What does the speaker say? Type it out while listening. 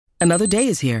Another day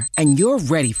is here, and you're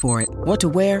ready for it. What to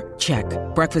wear? Check.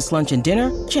 Breakfast, lunch, and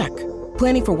dinner? Check.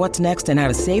 Planning for what's next and how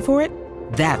to save for it?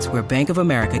 That's where Bank of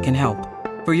America can help.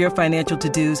 For your financial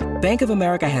to-dos, Bank of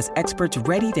America has experts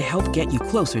ready to help get you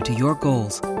closer to your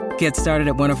goals. Get started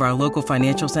at one of our local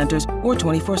financial centers or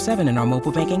 24/7 in our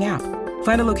mobile banking app.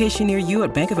 Find a location near you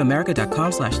at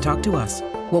bankofamerica.com/talktous.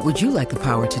 What would you like the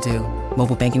power to do?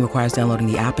 Mobile banking requires downloading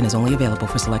the app and is only available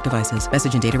for select devices.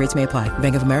 Message and data rates may apply.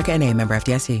 Bank of America N.A., member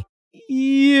FDIC.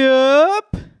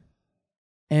 Yep.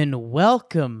 And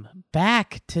welcome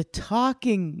back to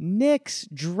Talking Knicks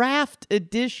Draft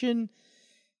Edition.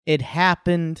 It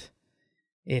happened.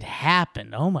 It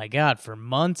happened. Oh my God. For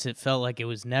months, it felt like it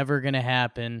was never going to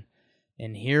happen.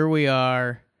 And here we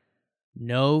are.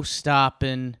 No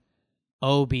stopping.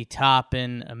 Obi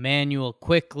Toppin, Immanuel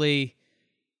Quickley.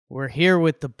 We're here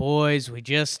with the boys.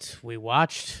 We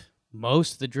watched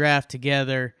most of the draft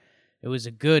together. It was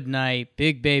a good night.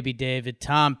 Big Baby David,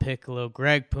 Tom Piccolo,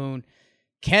 Greg Poon,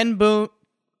 Ken Boone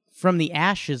from the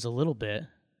ashes a little bit.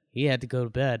 He had to go to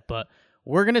bed, but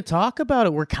we're going to talk about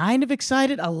it. We're kind of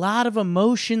excited. A lot of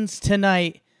emotions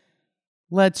tonight.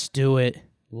 Let's do it.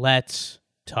 Let's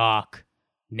talk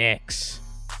Knicks.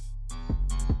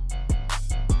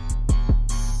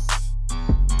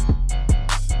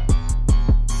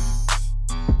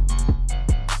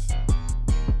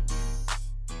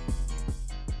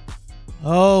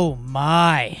 Oh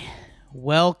my.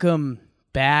 Welcome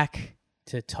back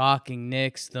to Talking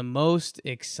Knicks, the most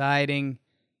exciting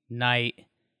night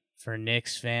for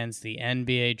Knicks fans, the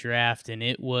NBA draft, and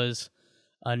it was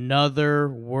another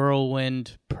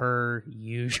whirlwind per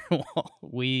usual.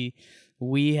 We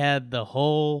had the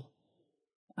whole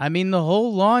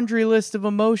laundry list of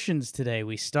emotions today.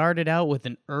 We started out with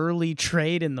an early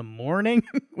trade in the morning,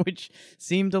 which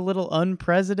seemed a little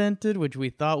unprecedented, which we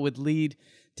thought would lead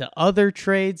to other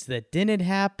trades that didn't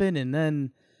happen, and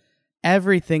then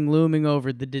everything looming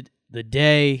over the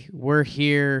day. We're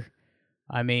here.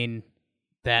 I mean,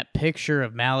 that picture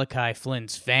of Malachi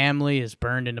Flynn's family is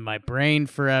burned into my brain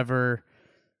forever.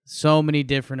 So many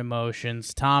different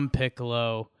emotions. Tom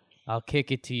Piccolo, I'll kick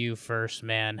it to you first,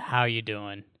 man. How you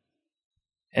doing?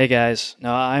 Hey guys,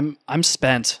 no, I'm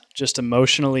spent, just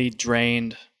emotionally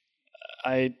drained.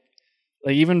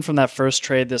 Even from that first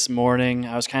trade this morning,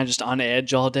 I was kind of just on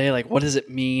edge all day. Like, what does it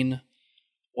mean?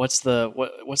 What's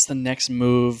the next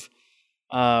move?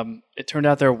 It turned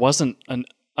out there wasn't a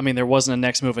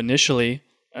next move initially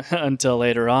until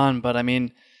later on. But I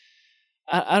mean,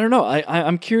 I don't know.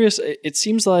 I'm curious. It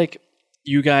seems like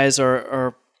you guys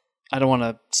are I don't want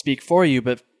to speak for you,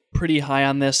 but pretty high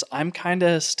on this. I'm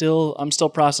still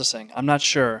processing. I'm not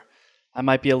sure. I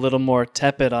might be a little more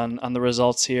tepid on the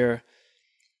results here.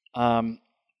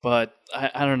 But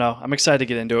I don't know. I'm excited to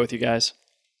get into it with you guys.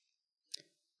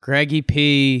 Greggy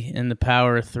P in the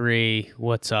Power 3.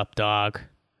 What's up, dog?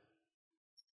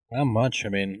 Not much. I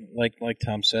mean, like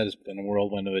Tom said, it's been a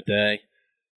whirlwind of a day.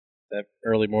 That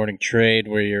early morning trade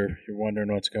where you're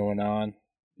wondering what's going on.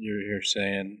 You're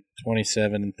saying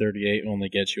 27 and 38 only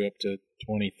gets you up to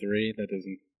 23. That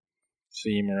doesn't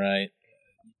seem right.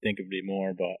 You'd think it'd be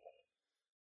more, but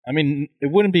I mean,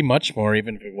 it wouldn't be much more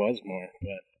even if it was more,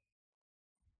 but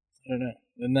I don't know.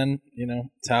 And then,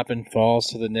 Toppin falls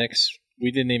to the Knicks.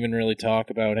 We didn't even really talk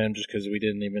about him just because we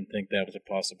didn't even think that was a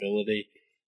possibility.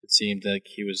 It seemed like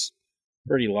he was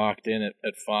pretty locked in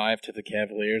at 5 to the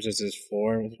Cavaliers as his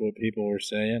floor, was what people were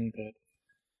saying. But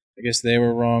I guess they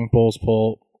were wrong.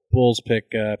 Bulls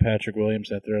pick Patrick Williams.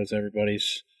 That throws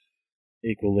everybody's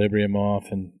equilibrium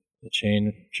off, and the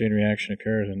chain reaction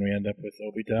occurs, and we end up with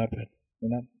Obi Toppin.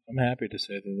 And I'm happy to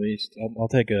say the least. I'll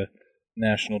take a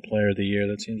National Player of the Year.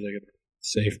 That seems like a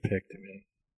safe pick to me.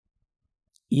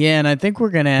 Yeah, and I think we're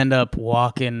going to end up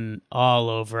walking all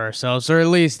over ourselves, or at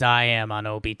least I am on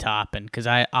Obi Toppin, because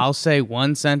I'll say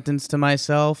one sentence to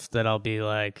myself that I'll be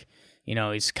like,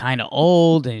 he's kind of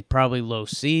old and he's probably low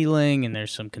ceiling and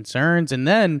there's some concerns. And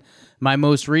then my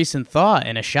most recent thought,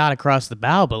 and a shot across the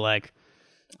bow, but like,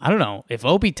 I don't know. If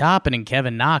Obi Toppin and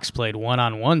Kevin Knox played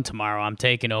one-on-one tomorrow, I'm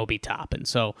taking Obi Toppin.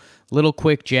 So, little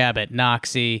quick jab at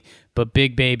Knoxy, but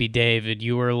Big Baby David,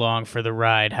 you were along for the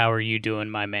ride. How are you doing,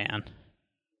 my man?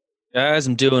 Guys,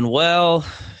 I'm doing well.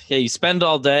 Yeah, you spend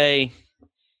all day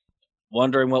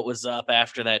wondering what was up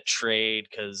after that trade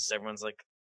because everyone's like,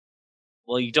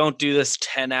 well, you don't do this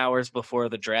 10 hours before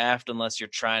the draft unless you're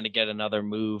trying to get another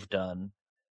move done.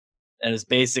 And it's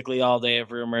basically all day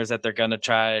of rumors that they're going to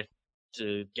try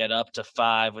to get up to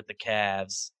 5 with the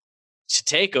Cavs to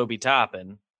take Obi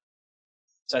Toppin.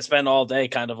 So I spent all day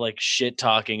kind of like shit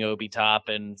talking Obi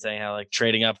Toppin, saying how like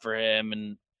trading up for him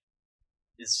and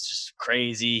is just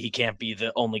crazy. He can't be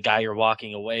the only guy you're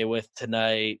walking away with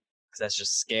tonight because that's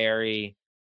just scary.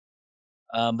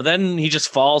 But then he just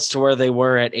falls to where they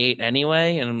were at 8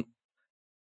 anyway, and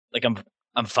like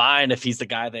I'm fine if he's the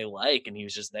guy they like, and he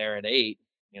was just there at 8.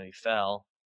 He fell.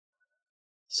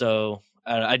 So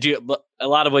I do a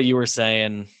lot of what you were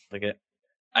saying. Like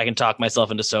I can talk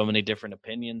myself into so many different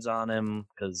opinions on him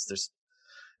because there's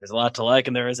a lot to like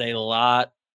and there is a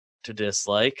lot to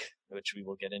dislike, which we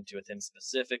will get into with him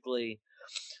specifically.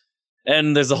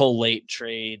 And there's a whole late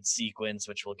trade sequence,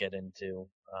 which we'll get into.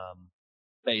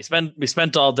 But we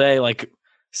spent all day like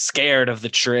scared of the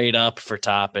trade up for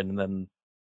Toppin, and then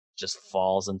just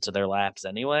falls into their laps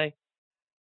anyway.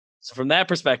 So from that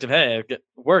perspective, hey, it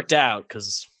worked out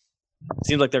because it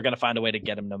seems like they're going to find a way to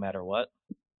get him no matter what.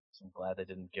 So I'm glad they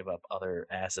didn't give up other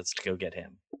assets to go get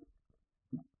him.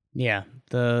 Yeah,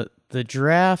 the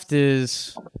draft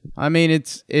is. I mean,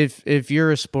 it's if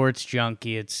you're a sports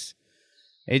junkie, it's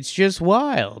just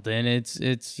wild, and it's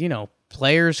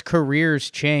players' careers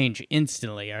change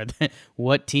instantly.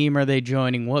 What team are they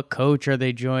joining? What coach are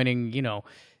they joining?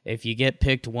 If you get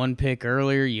picked one pick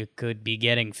earlier, you could be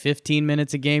getting 15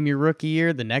 minutes a game your rookie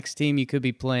year. The next team, you could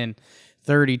be playing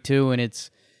 32, and it's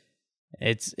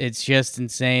just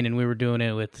insane. And we were doing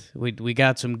it with we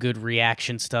got some good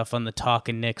reaction stuff on the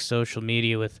Talkin' Knicks social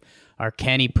media with our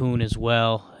Kenny Poon as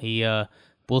well.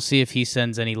 We'll see if he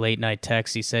sends any late night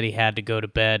texts. He said he had to go to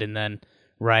bed, and then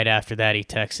right after that, he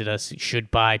texted us he should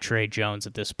buy Trey Jones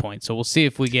at this point. So we'll see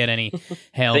if we get any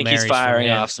Hail Marys. I think he's firing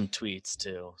off some tweets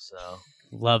too. So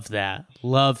love that.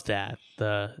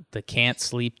 The can't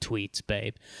sleep tweets,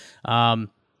 babe.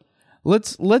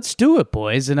 Let's do it,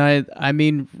 boys. And I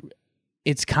mean,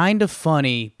 it's kind of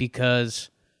funny because,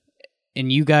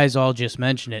 and you guys all just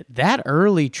mentioned it, that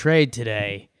early trade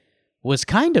today was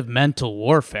kind of mental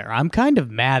warfare. I'm kind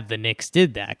of mad the Knicks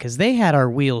did that because they had our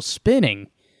wheels spinning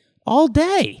all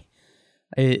day.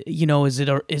 Is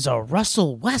a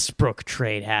Russell Westbrook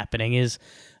trade happening? Is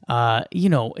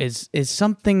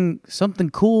something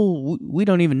cool we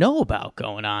don't even know about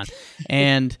going on?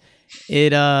 And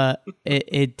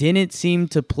it didn't seem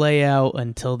to play out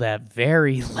until that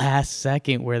very last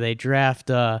second where they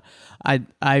draft.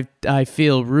 I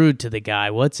feel rude to the guy.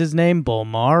 What's his name?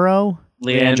 Bolmaro.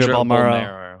 Leandro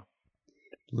Bolmaro.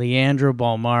 Leandro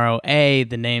Bolmaro.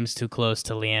 The name's too close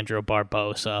to Leandro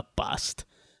Barbosa. Bust.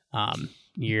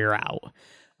 You're out.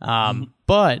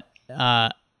 But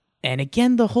and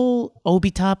again, the whole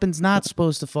Obi Toppin's not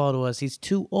supposed to fall to us. He's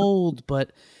too old,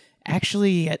 but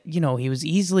actually, he was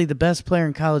easily the best player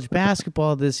in college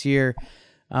basketball this year.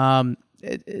 Tom,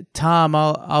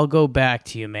 I'll go back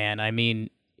to you, man. I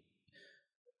mean,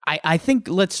 I think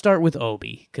let's start with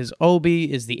Obi, because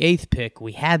Obi is the 8th pick.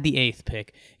 We had the 8th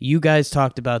pick. You guys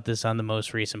talked about this on the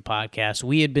most recent podcast.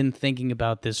 We had been thinking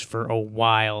about this for a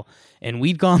while, and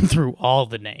we'd gone through all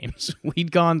the names.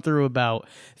 We'd gone through about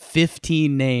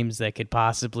 15 names that could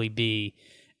possibly be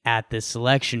at this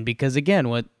selection, because, again,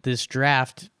 what this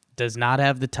draft does not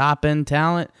have the top-end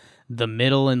talent, the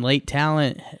middle and late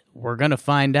talent. We're going to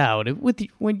find out.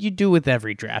 When you do with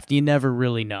every draft, you never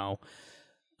really know.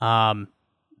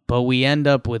 But we end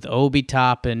up with Obi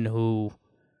Toppin, who,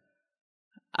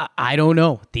 I don't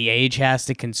know. The age has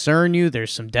to concern you.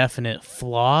 There's some definite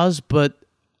flaws, but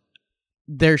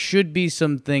there should be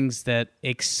some things that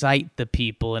excite the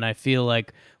people. And I feel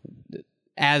like,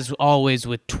 as always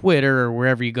with Twitter or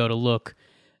wherever you go to look,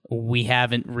 we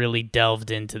haven't really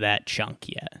delved into that chunk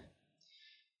yet.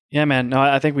 Yeah, man. No,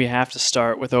 I think we have to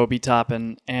start with Obi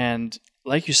Toppin. And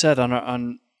like you said,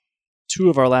 on 2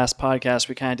 of our last podcasts,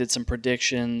 we kind of did some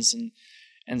predictions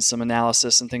and some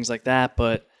analysis and things like that.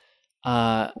 But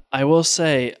I will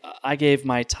say I gave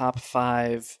my top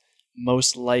 5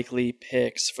 most likely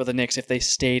picks for the Knicks if they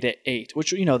stayed at 8,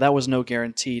 which, that was no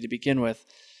guarantee to begin with.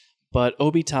 But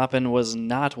Obi Toppin was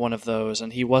not one of those,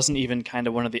 and he wasn't even kind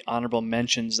of one of the honorable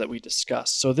mentions that we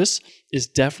discussed. So this is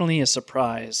definitely a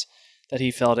surprise that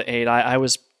he fell to 8. I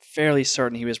was fairly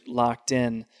certain he was locked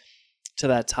in to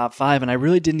that top 5, and I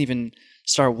really didn't even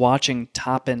start watching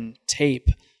Toppin tape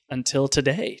until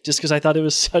today, just because I thought it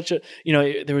was such a,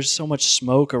 there was so much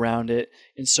smoke around it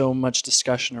and so much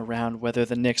discussion around whether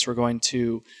the Knicks were going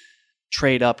to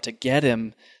trade up to get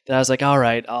him, that I was like, all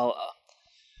right,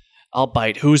 I'll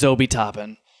bite. Who's Obi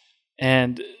Toppin?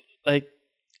 And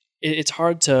it's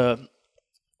hard to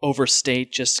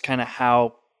overstate just kind of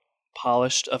how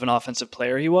polished of an offensive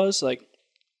player he was.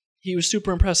 He was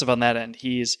super impressive on that end.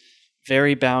 He's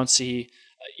very bouncy.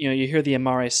 You hear the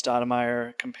Amare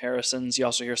Stoudemire comparisons. You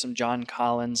also hear some John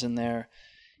Collins in there.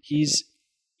 He's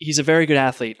he's a very good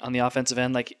athlete on the offensive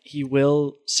end. Like, he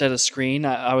will set a screen.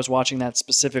 I was watching that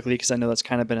specifically because I know that's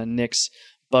kind of been a Knicks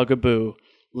bugaboo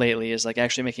lately, is like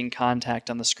actually making contact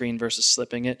on the screen versus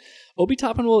slipping it. Obi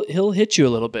Toppin he'll hit you a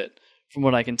little bit from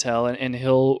what I can tell, and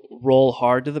he'll roll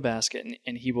hard to the basket,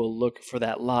 and he will look for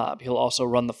that lob. He'll also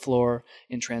run the floor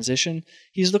in transition.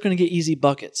 He's looking to get easy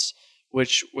buckets,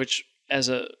 which as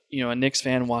a Knicks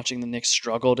fan watching the Knicks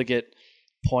struggle to get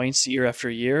points year after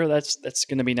year, that's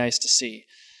going to be nice to see.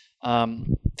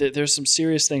 There's some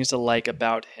serious things to like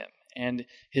about him, and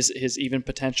his even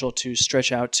potential to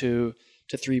stretch out to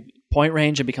 3-point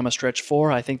range and become a stretch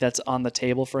four. I think that's on the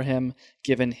table for him,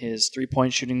 given his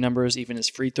 3-point shooting numbers, even his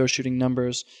free throw shooting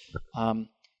numbers. I'm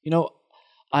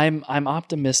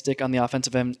optimistic on the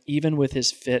offensive end, even with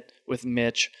his fit with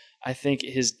Mitch. I think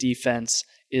his defense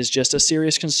is just a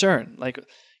serious concern. Like,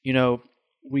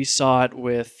 we saw it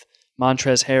with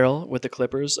Montrezl Harrell with the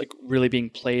Clippers, like really being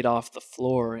played off the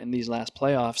floor in these last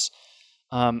playoffs.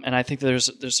 And I think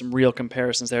there's some real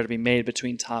comparisons there to be made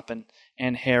between Toppin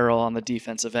and Harrell on the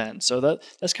defensive end. So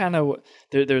that's kind of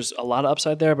there's a lot of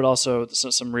upside there, but also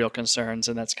some real concerns,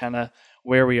 and that's kind of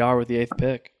where we are with the 8th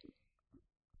pick.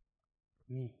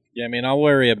 Yeah, I mean, I'll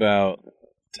worry about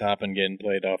Toppin getting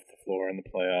played off the floor in the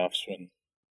playoffs when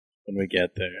we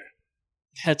get there.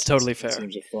 That's totally fair. It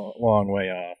seems a long way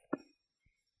off.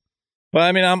 But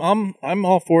I mean, I'm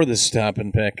all for this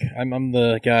Toppin pick. I'm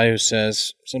the guy who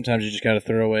says sometimes you just got to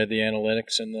throw away the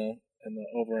analytics and the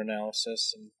over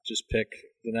analysis and just pick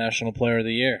the National Player of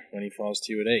the Year when he falls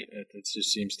to you at 8. It just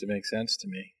seems to make sense to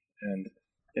me.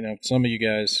 And some of you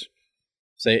guys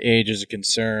say age is a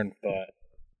concern, but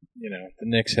the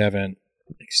Knicks haven't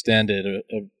extended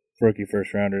a rookie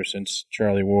first rounder since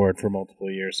Charlie Ward for multiple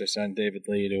years. They signed David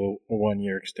Lee to a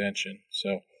 1-year extension. So,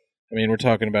 I mean, we're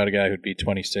talking about a guy who'd be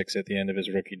 26 at the end of his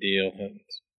rookie deal. And,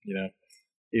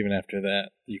 even after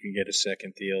that, you can get a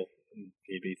second deal, and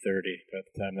he'd be 30 by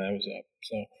the time that was up.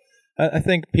 So I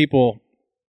think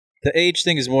the age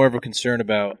thing is more of a concern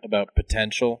about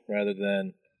potential rather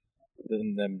than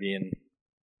them being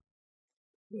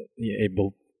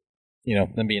able,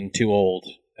 them being too old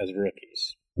as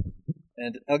rookies.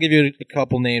 And I'll give you a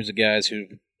couple names of guys who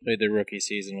played their rookie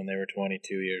season when they were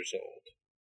 22 years old.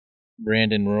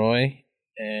 Brandon Roy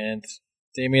and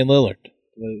Damian Lillard.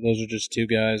 Those are just two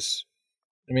guys.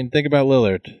 I mean, think about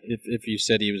Lillard. If you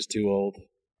said he was too old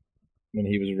when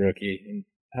he was a rookie, and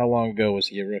how long ago was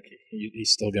he a rookie?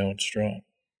 He's still going strong.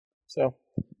 So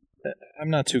I'm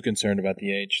not too concerned about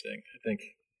the age thing. I think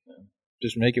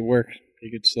just make it work.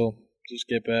 He could still just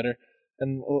get better.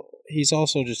 And he's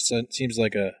also just seems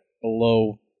like a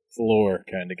low floor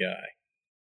kind of guy.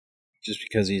 Just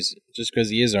because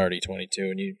he is already 22,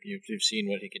 and you've seen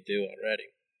what he could do already.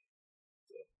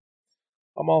 So,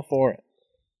 I'm all for it.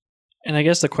 And I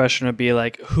guess the question would be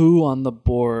like, who on the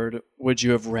board would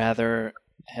you have rather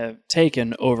have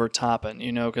taken over Toppin?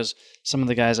 Because some of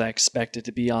the guys I expected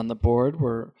to be on the board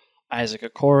were Isaac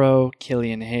Okoro,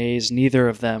 Killian Hayes. Neither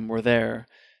of them were there.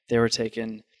 They were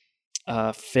taken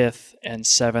 5th and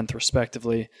 7th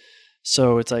respectively.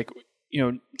 So it's like,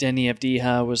 Deni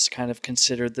Avdija was kind of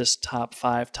considered this top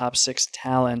 5, top 6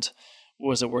 talent.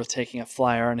 Was it worth taking a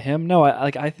flyer on him? No,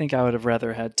 I think I would have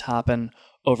rather had Toppin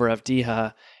over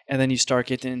Avdija. And then you start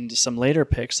getting into some later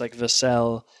picks like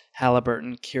Vassell,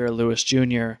 Halliburton, Kira Lewis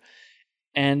Jr.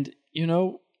 And,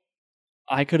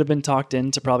 I could have been talked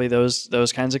into probably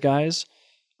those kinds of guys.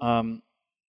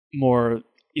 More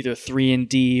either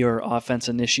 3-and-D or offense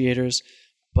initiators.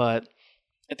 But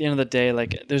at the end of the day,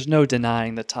 like, there's no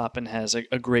denying that Toppin has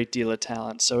a great deal of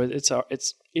talent. So it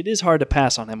is hard to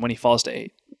pass on him when he falls to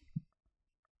 8.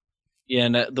 Yeah,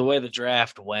 and the way the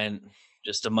draft went,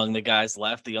 just among the guys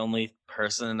left, the only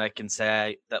person I can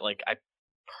say that I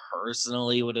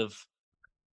personally would have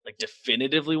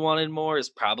definitively wanted more is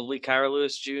probably Kira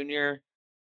Lewis Jr.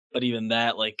 But even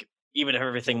that, even if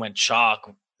everything went chalk,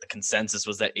 the consensus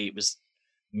was that 8 was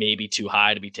maybe too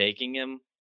high to be taking him.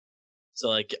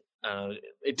 So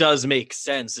it does make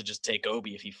sense to just take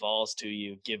Obi if he falls to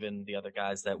you, given the other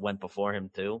guys that went before him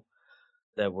too,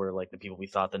 that were the people we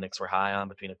thought the Knicks were high on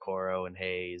between Okoro and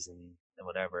Hayes and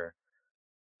whatever.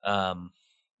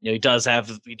 He does have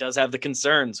the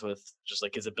concerns with just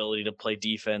his ability to play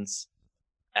defense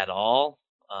at all,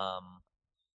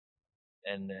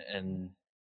 and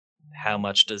how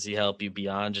much does he help you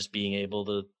beyond just being able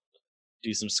to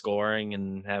do some scoring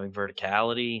and having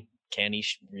verticality? Can he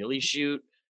really shoot?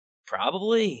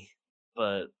 Probably,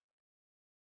 but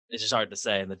it's just hard to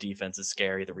say. And the defense is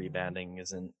scary. The rebounding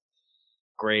isn't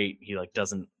great. He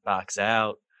doesn't box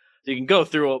out. So you can go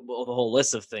through the whole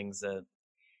list of things that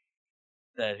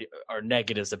that are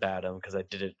negatives about him because I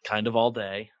did it kind of all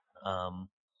day.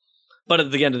 But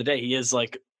at the end of the day, he is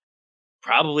like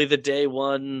probably the day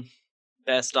one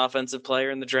best offensive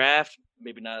player in the draft.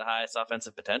 Maybe not highest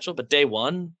offensive potential, but day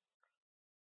one,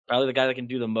 probably the guy that can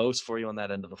do the most for you on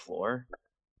that end of the floor.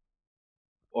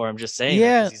 Or I'm just saying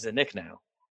that because he's a Knick now.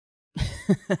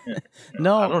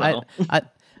 No, I don't know.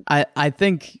 I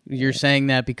think you're saying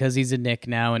that because he's a Knick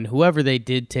now, and whoever they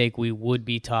did take, we would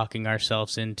be talking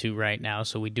ourselves into right now.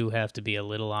 So we do have to be a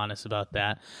little honest about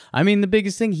that. I mean, the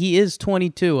biggest thing, he is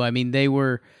 22. I mean, they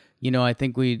were, I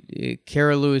think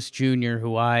Kara Lewis Jr.,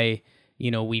 who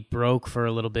we broke for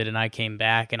a little bit, and I came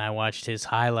back and I watched his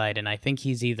highlight, and I think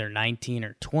he's either 19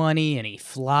 or 20, and he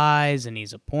flies, and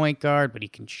he's a point guard, but he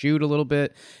can shoot a little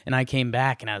bit. And I came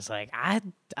back and I was like, I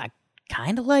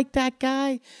kind of like that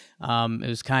guy. It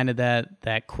was kind of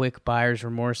that quick buyer's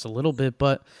remorse a little bit.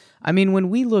 But, I mean, when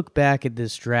we look back at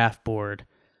this draft board,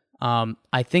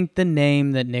 I think the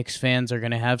name that Knicks fans are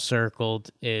going to have circled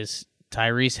is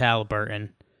Tyrese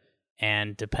Halliburton.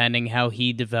 And depending how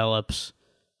he develops,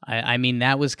 I mean,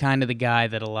 that was kind of the guy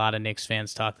that a lot of Knicks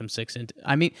fans talked them six into.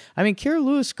 I mean, Kira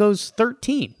Lewis goes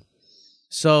 13.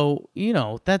 So,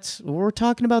 we're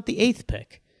talking about the 8th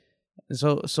pick.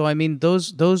 So I mean,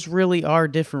 those really are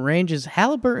different ranges.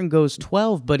 Halliburton goes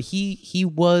 12, but he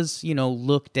was,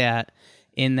 looked at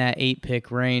in that 8-pick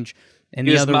range. And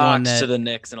he the was other mocked one that, to the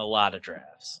Knicks in a lot of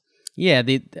drafts. Yeah,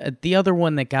 the other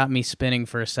one that got me spinning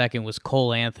for a second was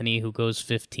Cole Anthony, who goes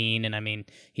 15. And I mean,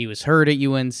 he was hurt at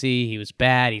UNC. He was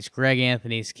bad. He's Greg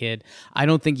Anthony's kid. I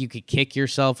don't think you could kick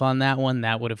yourself on that one.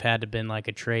 That would have had to been like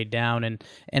a trade down. And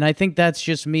I think that's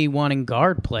just me wanting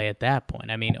guard play at that point.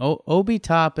 I mean, Obi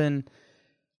Toppin,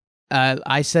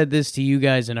 I said this to you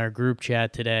guys in our group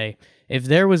chat today. If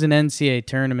there was an NCAA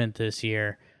tournament this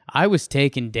year, I was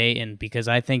taking Dayton because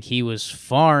I think he was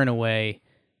far and away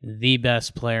the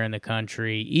best player in the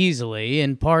country easily.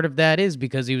 And part of that is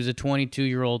because he was a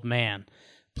 22-year-old man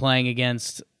playing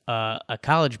against a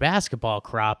college basketball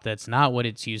crop that's not what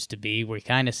it's used to be. We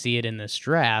kind of see it in this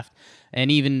draft.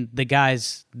 And even the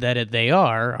guys that they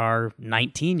are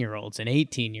 19-year-olds and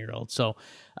 18-year-olds. So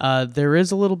there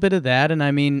is a little bit of that. And I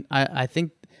mean, I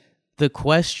think the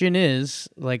question is,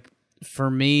 like, for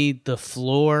me, the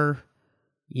floor,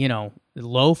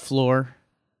 low floor,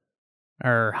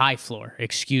 or high floor,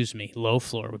 excuse me. Low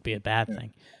floor would be a bad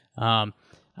thing.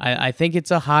 I think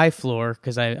it's a high floor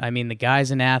because, I mean, the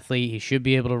guy's an athlete. He should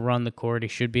be able to run the court. He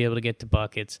should be able to get to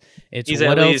buckets. He's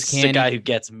what at least a guy who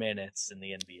gets minutes in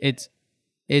the NBA.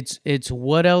 It's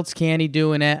what else can he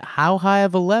do and at how high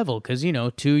of a level? Because,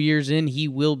 2 years in, he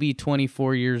will be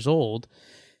 24 years old.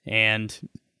 And,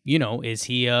 is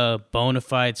he a bona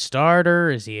fide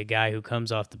starter? Is he a guy who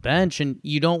comes off the bench? And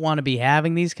you don't want to be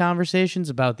having these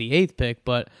conversations about the 8th pick,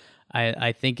 but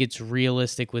I think it's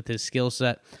realistic with his skill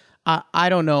set. I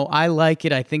don't know. I like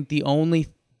it. I think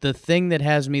the thing that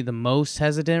has me the most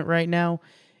hesitant right now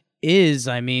is,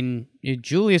 I mean,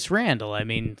 Julius Randle. I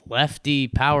mean, lefty,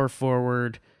 power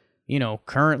forward,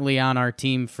 currently on our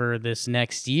team for this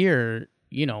next year,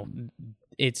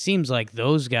 it seems like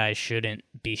those guys shouldn't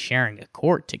be sharing a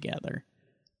court together.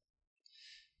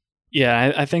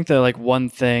 Yeah, I think the one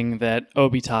thing that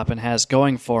Obi Toppin has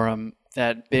going for him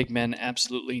that big men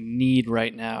absolutely need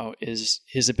right now is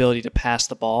his ability to pass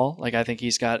the ball. I think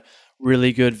he's got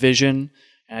really good vision,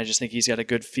 and I just think he's got a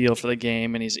good feel for the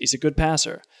game, and he's a good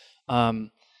passer.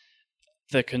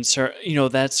 The concern,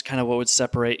 that's kind of what would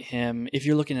separate him. If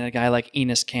you're looking at a guy like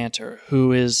Enes Kanter,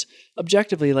 who is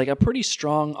objectively a pretty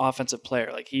strong offensive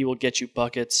player, he will get you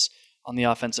buckets on the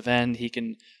offensive end. He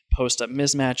can post up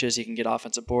mismatches. He can get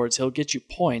offensive boards. He'll get you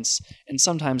points, and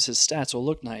sometimes his stats will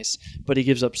look nice, but he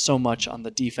gives up so much on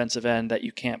the defensive end that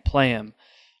you can't play him.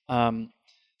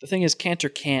 The thing is,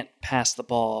 Kanter can't pass the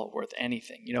ball worth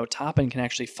anything. Toppin can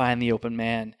actually find the open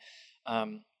man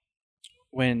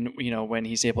when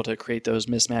he's able to create those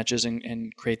mismatches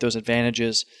and create those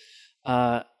advantages.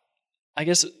 I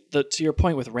guess to your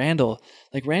point with Randle,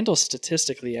 Randle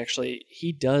statistically, actually,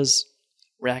 he does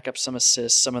rack up some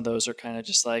assists. Some of those are kind of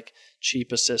just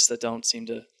cheap assists that don't seem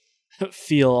to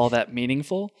feel all that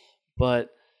meaningful. But,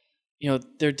 you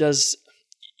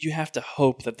have to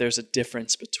hope that there's a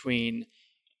difference between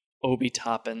Obi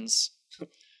Toppin's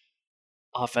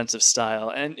offensive style.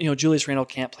 And, Julius Randle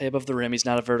can't play above the rim. He's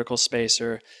not a vertical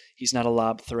spacer. He's not a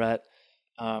lob threat.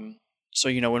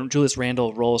 So, when Julius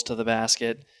Randle rolls to the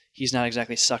basket, he's not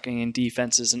exactly sucking in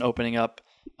defenses and opening up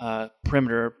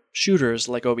perimeter shooters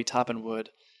like Obi Toppin would.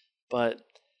 But,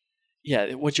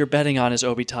 yeah, what you're betting on is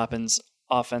Obi Toppin's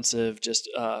offensive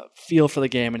feel for the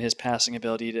game and his passing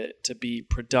ability to be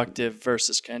productive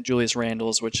versus kind of Julius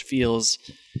Randle's, which feels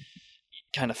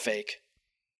kind of fake.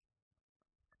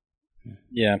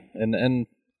 Yeah, and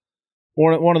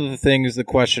one of the things, the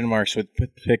question marks with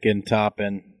picking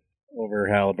Toppin over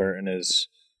Halliburton is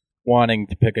wanting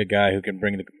to pick a guy who can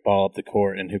bring the ball up the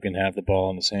court and who can have the ball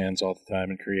in his hands all the time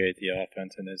and create the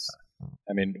offense. And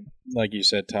I mean, like you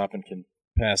said, Toppin can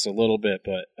pass a little bit,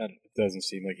 but it doesn't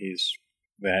seem like he's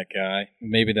that guy.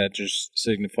 Maybe that just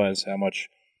signifies how much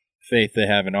faith they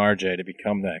have in RJ to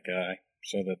become that guy,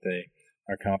 so that they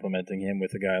are complimenting him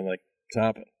with a guy like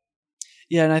Toppin.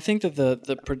 Yeah, and I think that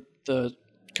the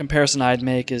comparison I'd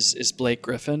make is Blake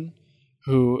Griffin,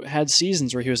 who had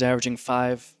seasons where he was averaging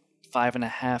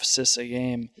 5.5 assists a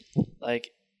game. Like,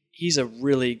 he's a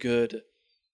really good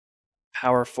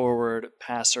power forward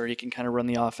passer. He can kind of run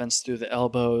the offense through the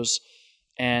elbows.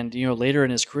 And, later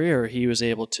in his career, he's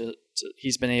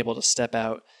been able to step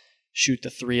out, shoot the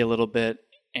three a little bit,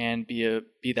 and be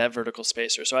that vertical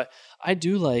spacer. So I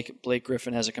do like Blake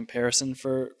Griffin as a comparison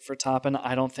for Toppin.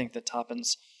 I don't think that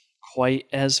Toppin's quite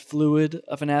as fluid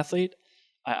of an athlete.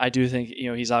 I do think,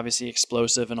 he's obviously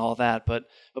explosive and all that, but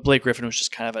Blake Griffin was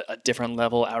just kind of a different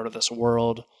level, out of this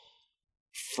world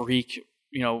freak,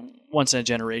 once in a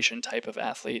generation type of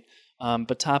athlete.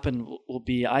 But Toppin will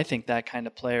be, I think, that kind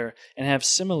of player and have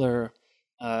similar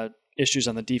issues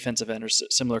on the defensive end, or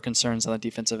similar concerns on the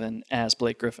defensive end as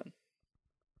Blake Griffin.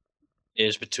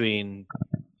 Is between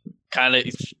kind of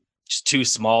just too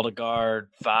small to guard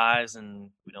fives, and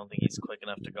we don't think he's quick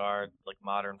enough to guard like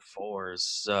modern fours.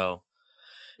 So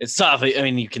it's tough. I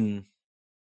mean,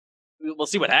 we'll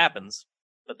see what happens,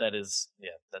 but that's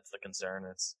the concern.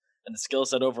 And the skill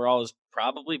set overall is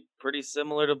probably pretty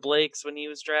similar to Blake's when he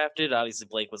was drafted. Obviously,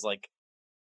 Blake was like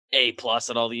A+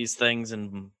 at all these things,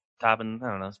 and Toppin, I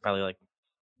don't know, it's probably like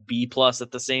B+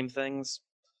 at the same things.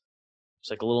 It's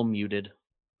like a little muted.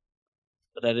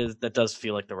 But that does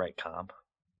feel like the right comp.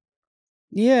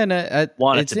 Yeah, and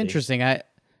it's interesting. I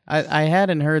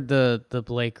hadn't heard the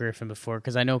Blake Griffin before,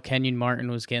 because I know Kenyon Martin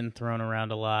was getting thrown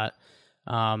around a lot.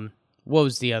 What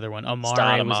was the other one?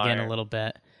 Amare was getting a little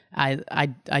bit.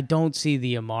 I don't see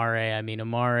the Amare. I mean,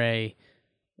 Amare,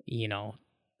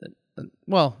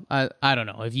 well, I don't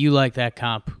know. If you like that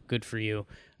comp, good for you.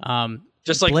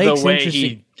 Just like Blake's the way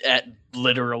he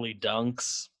literally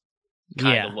dunks.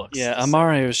 Looks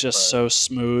Amare was just so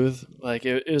smooth. Like,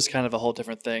 it was kind of a whole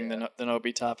different thing than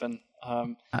Obi Toppin.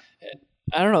 I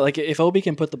don't know. Like, if Obi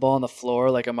can put the ball on the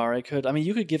floor like Amare could, I mean,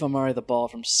 you could give Amare the ball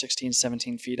from 16,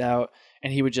 17 feet out,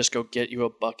 and he would just go get you a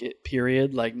bucket,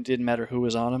 period. Like, it didn't matter who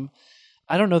was on him.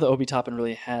 I don't know that Obi Toppin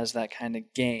really has that kind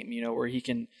of game, where he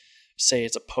can say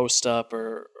it's a post up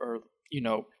or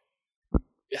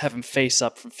have him face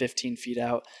up from 15 feet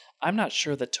out. I'm not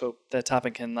sure that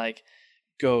Toppin can, like,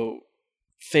 go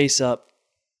face up,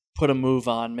 put a move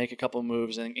on, make a couple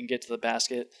moves, and get to the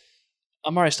basket.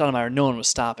 Amare Stoudemire, no one was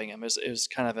stopping him. It was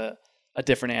kind of a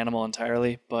different animal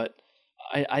entirely. But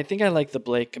I think I like the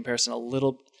Blake comparison a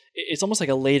little. It's almost like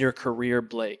a later career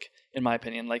Blake, in my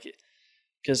opinion. Like,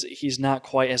 because he's not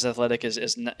quite as athletic as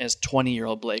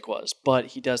 20-year-old Blake was, but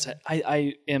he does.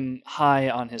 I am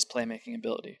high on his playmaking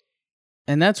ability.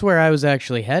 And that's where I was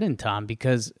actually heading, Tom,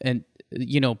 because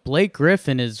Blake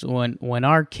Griffin is when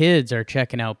our kids are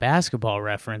checking out Basketball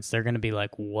Reference, they're going to be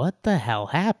like, what the hell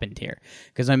happened here?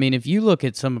 Because, I mean, if you look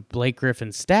at some of Blake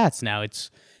Griffin's stats now,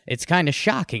 it's kind of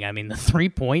shocking. I mean, the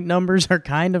 3-point numbers are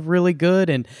kind of really good,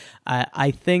 and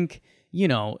I think,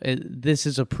 this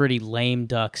is a pretty lame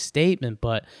duck statement,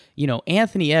 but,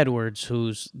 Anthony Edwards,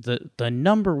 who's the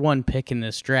number one pick in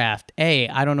this draft,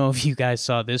 I don't know if you guys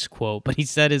saw this quote, but he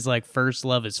said his, like, first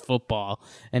love is football,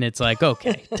 and it's like,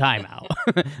 okay,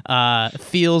 timeout.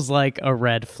 Feels like a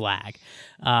red flag.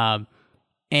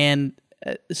 And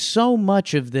so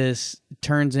much of this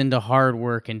turns into hard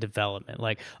work and development.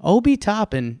 Like, Obi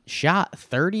Toppin shot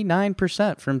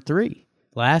 39% from 3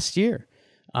 last year.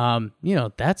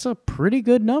 That's a pretty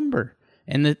good number.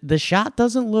 And the shot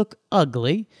doesn't look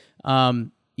ugly.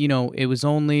 It was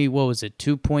only,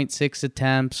 2.6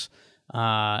 attempts.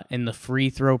 And the free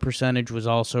throw percentage was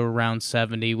also around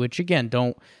 70, which again,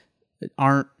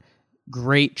 aren't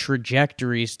great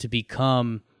trajectories to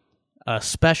become a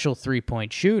special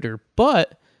 3-point shooter.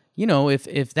 But,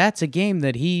 if that's a game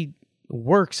that he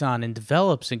works on and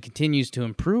develops and continues to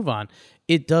improve on,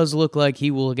 it does look like he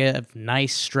will get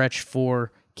nice stretch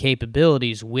 4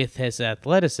 capabilities with his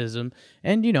athleticism.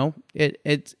 And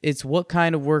it's what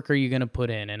kind of work are you going to put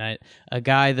in? And a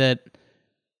guy that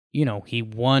he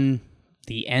won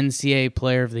the NCAA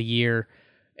Player of the Year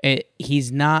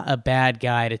he's not a bad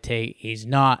guy to take. He's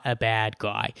not a bad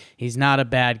guy. He's not a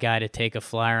bad guy to take a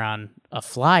flyer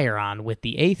on with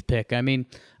the 8th pick. I mean,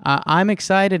 I'm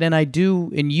excited, and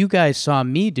and you guys saw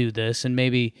me do this, and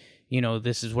maybe,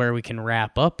 this is where we can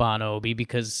wrap up on Obi,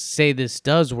 because say this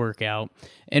does work out.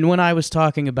 And when I was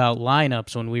talking about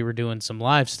lineups when we were doing some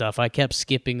live stuff, I kept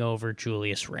skipping over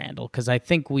Julius Randle, because I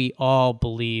think we all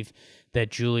believe that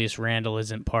Julius Randle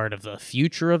isn't part of the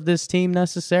future of this team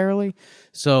necessarily.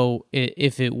 So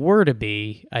if it were to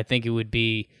be, I think it would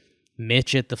be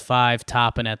Mitch at the 5,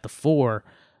 Toppin at the 4.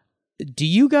 Do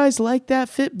you guys like that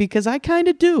fit? Because I kind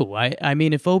of do. I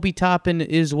mean, if Obi Toppin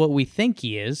is what we think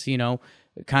he is,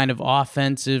 kind of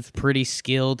offensive, pretty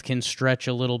skilled, can stretch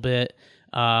a little bit,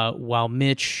 while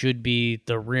Mitch should be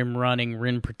the rim-running,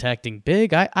 rim-protecting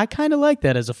big, I kind of like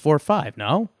that as a 4-5,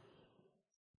 no?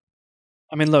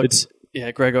 I mean, look,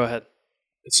 Greg, go ahead.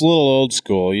 It's a little old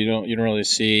school. You don't really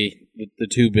see the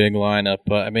two big lineup,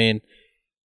 but I mean,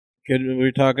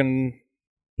 we're talking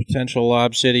potential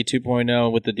Lob City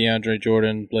 2.0 with the DeAndre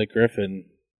Jordan, Blake Griffin.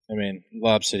 I mean,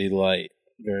 Lob City light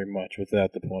very much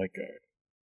without the point guard.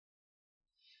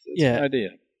 It's an idea.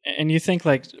 And you think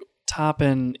like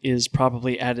Toppin is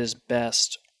probably at his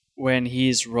best when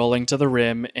he's rolling to the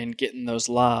rim and getting those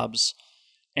lobs.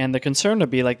 And the concern would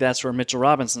be like that's where Mitchell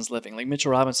Robinson's living. Like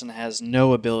Mitchell Robinson has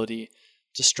no ability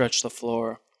to stretch the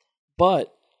floor.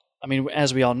 But I mean,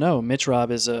 as we all know, Mitch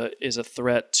Rob is a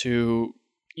threat to,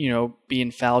 be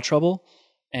in foul trouble.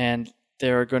 And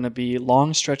there are going to be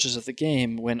long stretches of the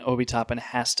game when Obi Toppin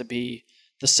has to be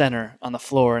the center on the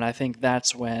floor. And I think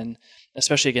that's when,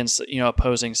 especially against,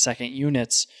 opposing second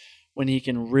units, when he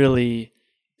can really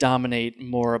dominate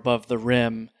more above the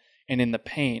rim and in the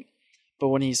paint. But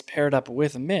when he's paired up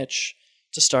with Mitch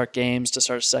to start games, to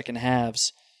start second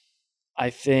halves, I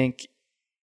think,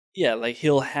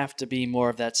 he'll have to be more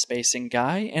of that spacing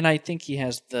guy. And I think he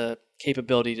has the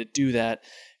capability to do that.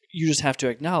 You just have to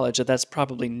acknowledge that that's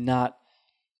probably not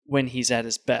when he's at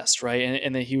his best, right?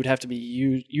 And that he would have to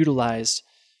be utilized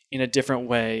in a different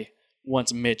way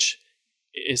once Mitch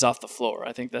is off the floor.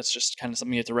 I think that's just kind of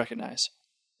something you have to recognize.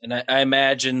 And I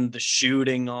imagine the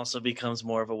shooting also becomes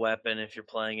more of a weapon if you're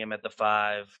playing him at the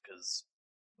 5, because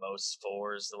most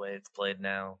 4s, the way it's played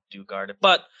now, do guard it.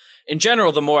 But in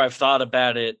general, the more I've thought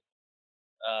about it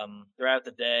throughout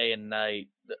the day and night,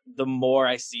 the more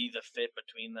I see the fit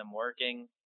between them working,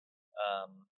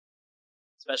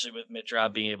 especially with Mitch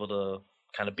Rob being able to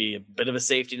kind of be a bit of a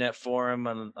safety net for him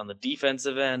on the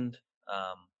defensive end.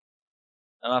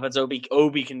 On offense,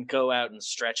 Obi can go out and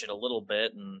stretch it a little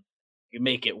bit, and you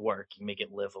make it work. You make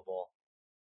it livable.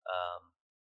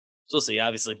 So we'll see.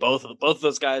 Obviously, both of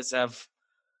those guys have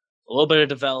a little bit of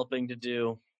developing to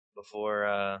do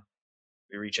before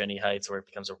we reach any heights where it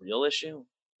becomes a real issue.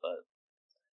 But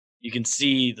you can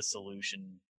see the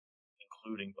solution,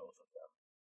 including both of them.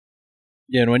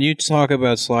 Yeah, and when you talk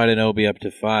about sliding Obi up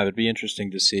to 5, it'd be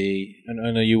interesting to see. And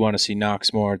I know you want to see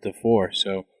Knox more at the 4, so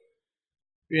it'd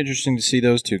be interesting to see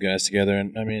those two guys together.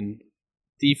 And I mean,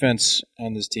 defense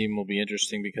on this team will be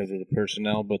interesting because of the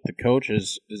personnel, but the coach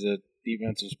is a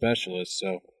defensive specialist,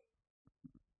 so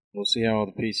we'll see how all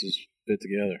the pieces fit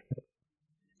together.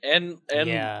 And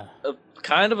a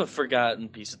kind of a forgotten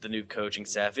piece of the new coaching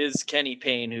staff is Kenny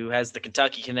Payne, who has the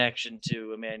Kentucky connection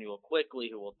to Emmanuel Quickley,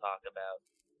 who we'll talk about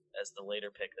as the later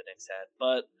pick the Knicks had.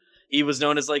 But he was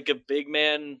known as like a big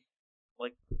man,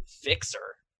 like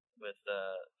fixer with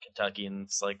Kentucky, and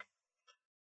it's like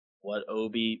what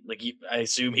Obi, like I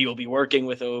assume he will be working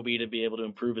with Obi to be able to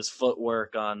improve his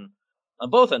footwork on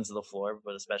both ends of the floor,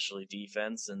 but especially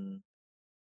defense, and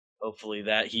hopefully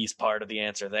that he's part of the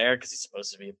answer there, because he's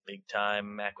supposed to be a big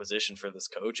time acquisition for this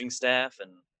coaching staff.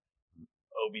 And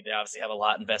Obi, they obviously have a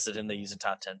lot invested in. They use a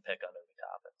top 10 pick on Obi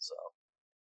Toppin, so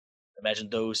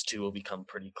imagine those two will become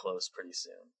pretty close pretty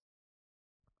soon.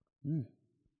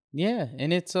 Yeah,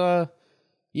 and it's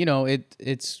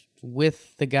it's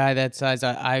with the guy that size.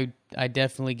 I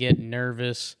definitely get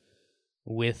nervous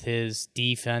with his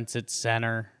defense at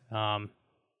center. I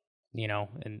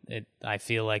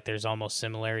feel like there's almost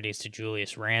similarities to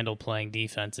Julius Randle playing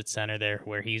defense at center there,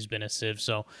 where he's been a sieve.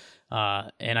 So,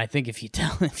 and I think if you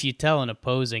tell an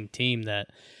opposing team that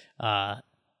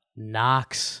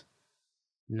Knox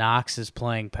is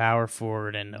playing power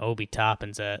forward and Obi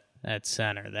Toppin's at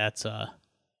center, that's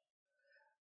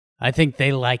I think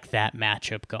they like that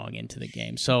matchup going into the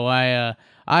game. So I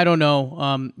don't know.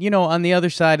 On the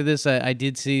other side of this, I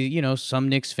did see, some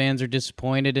Knicks fans are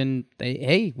disappointed, and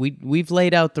we've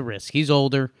laid out the risk. He's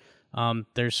older.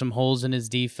 There's some holes in his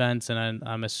defense, and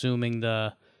I'm assuming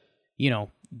the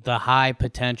high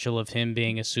potential of him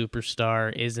being a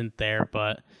superstar isn't there.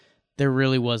 But there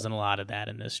really wasn't a lot of that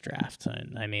in this draft.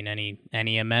 I mean,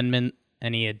 any amendment,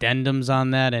 any addendums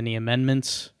on that, any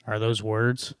amendments? Are those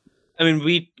words? I mean,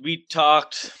 we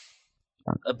talked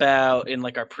about in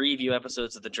like our preview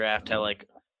episodes of the draft how like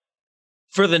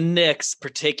for the Knicks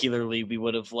particularly we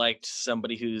would have liked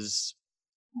somebody who's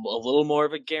a little more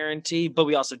of a guarantee, but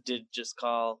we also did just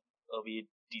call Obi a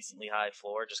decently high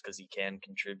floor just because he can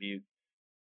contribute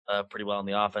pretty well on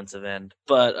the offensive end.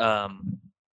 But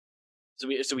so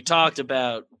we talked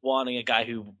about wanting a guy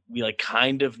who we like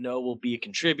kind of know will be a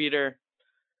contributor.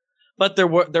 But there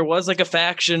was like a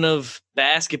faction of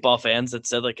basketball fans that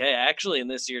said like, hey, actually in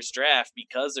this year's draft,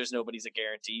 because there's nobody's a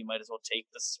guarantee, you might as well take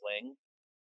the swing.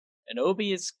 And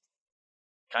Obi is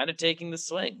kind of taking the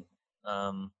swing.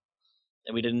 And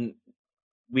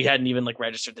we hadn't even like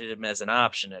registered him as an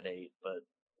option at 8, but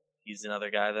he's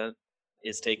another guy that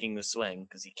is taking the swing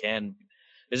because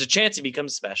there's a chance he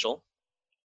becomes special.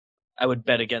 I would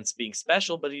bet against being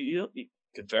special, but he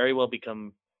could very well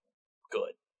become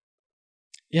good.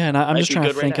 Yeah, and I'm Might just be trying to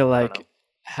good right think now. of I don't like know.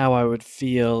 how I would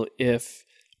feel if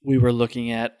we were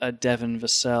looking at a Devin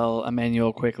Vassell,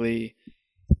 Emmanuel Quickly,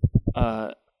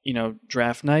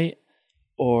 draft night,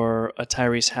 or a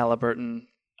Tyrese Halliburton,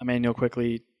 Emmanuel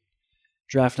Quickly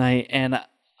draft night, and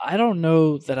I don't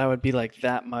know that I would be like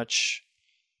that much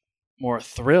more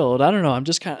thrilled. I don't know. I'm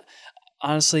just kind of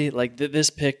honestly like this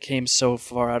pick came so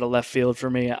far out of left field for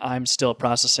me. I'm still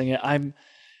processing it.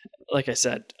 Like I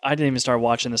said, I didn't even start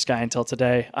watching this guy until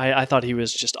today. I thought he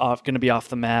was just going to be off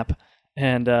the map,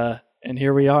 and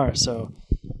here we are. So,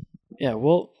 yeah,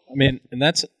 I mean, and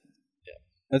that's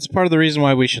part of the reason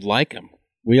why we should like him.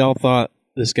 We all thought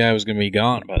this guy was going to be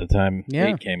gone by the time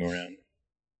 8 came around.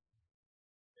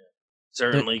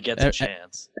 Certainly gets a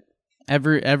chance.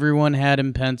 Everyone had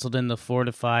him penciled in the 4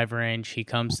 to 5 range. He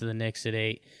comes to the Knicks at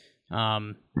 8.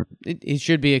 It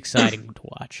should be exciting to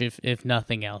watch, if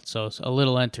nothing else. So it's a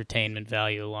little entertainment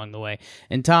value along the way.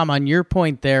 And Tom, on your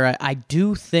point there, I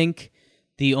do think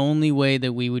the only way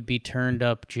that we would be turned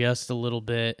up just a little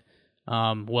bit,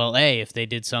 if they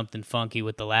did something funky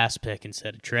with the last pick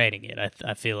instead of trading it,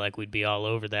 I feel like we'd be all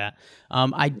over that.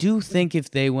 I do think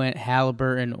if they went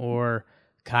Halliburton or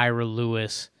Kyra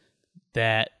Lewis,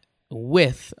 that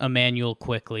with Emmanuel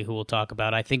Quickly, who we'll talk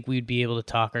about, I think we'd be able to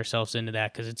talk ourselves into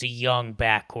that because it's a young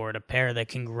backcourt, a pair that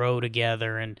can grow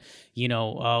together, and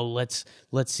let's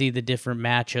see the different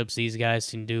matchups these guys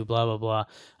can do. Blah blah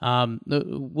blah.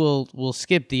 We'll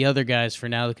skip the other guys for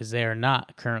now because they are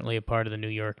not currently a part of the New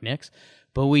York Knicks,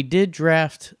 but we did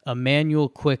draft Emmanuel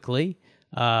Quickly,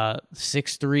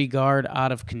 6'3" guard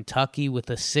out of Kentucky with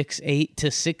a 6'8" to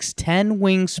 6'10"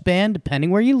 wingspan, depending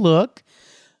where you look.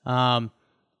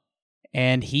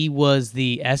 And he was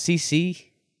the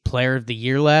SEC Player of the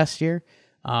Year last year.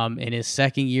 In his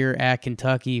second year at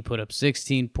Kentucky, he put up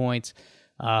 16 points,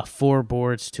 4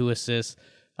 boards, 2 assists.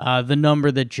 The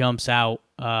number that jumps out,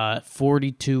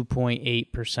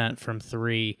 42.8% from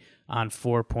 3 on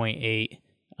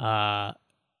 4.8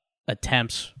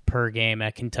 attempts per game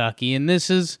at Kentucky. And this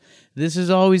is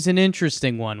always an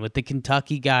interesting one with the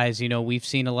Kentucky guys. We've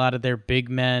seen a lot of their big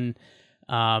men.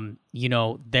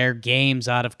 Their games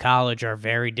out of college are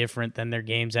very different than their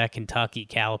games at Kentucky.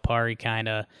 Calipari kind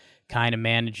of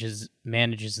manages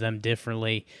them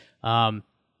differently. I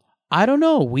don't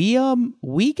know. We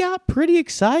got pretty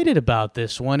excited about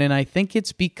this one, and I think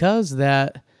it's because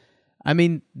that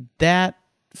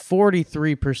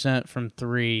 43% from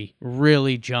 3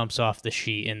 really jumps off the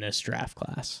sheet in this draft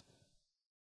class.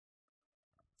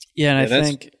 Yeah, and I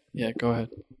think go ahead.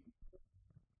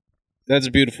 That's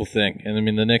a beautiful thing. And, I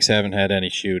mean, the Knicks haven't had any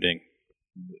shooting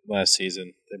last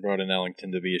season. They brought in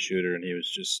Ellington to be a shooter, and he was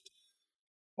just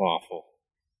awful.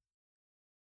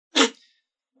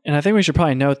 And I think we should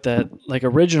probably note that, like,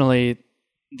 originally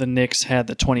the Knicks had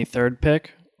the 23rd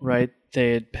pick, right?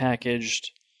 They had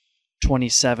packaged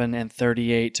 27 and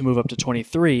 38 to move up to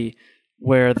 23,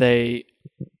 where they,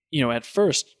 at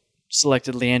first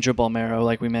selected Leandro Bolmaro,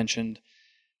 like we mentioned.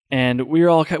 And we were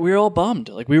all bummed.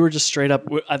 Like, we were just straight up.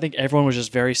 I think everyone was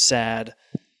just very sad.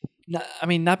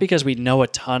 Not because we know a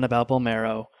ton about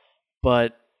Bolmaro,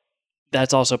 but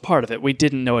that's also part of it. We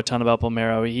didn't know a ton about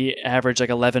Bolmaro. He averaged like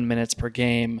 11 minutes per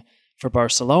game for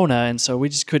Barcelona, and so we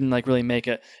just couldn't like really make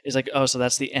it. It's like, oh, so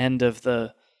that's the end of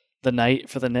the night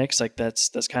for the Knicks. Like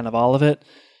that's kind of all of it.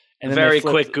 And the very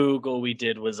quick Google we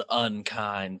did was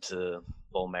unkind to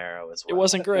Bolmaro as well. It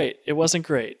wasn't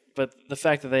great. But the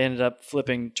fact that they ended up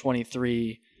flipping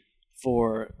 23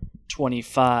 for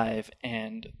 25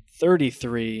 and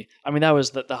 33, that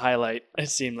was the highlight. It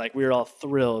seemed like we were all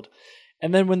thrilled.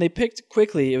 And then when they picked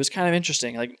Quickly, it was kind of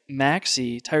interesting. Like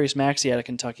Tyrese Maxey out of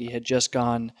Kentucky had just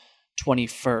gone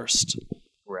 21st,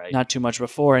 Right. not too much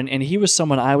before. And he was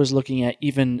someone I was looking at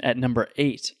even at number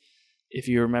 8. If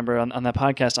you remember on that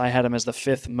podcast, I had him as the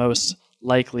 5th most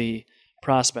likely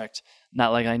prospect.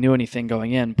 Not like I knew anything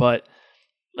going in, but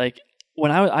like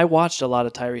when I watched a lot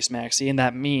of Tyrese Maxey, and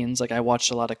that means like I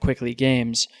watched a lot of Quickly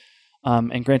games.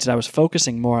 And granted, I was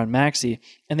focusing more on Maxey,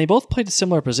 and they both played a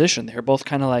similar position. They were both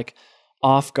kind of like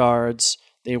off guards.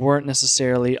 They weren't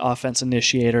necessarily offense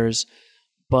initiators,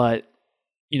 but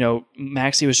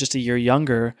Maxey was just a year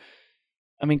younger.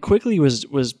 I mean, Quickly was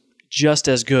just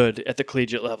as good at the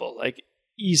collegiate level, like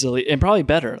easily, and probably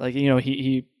better. Like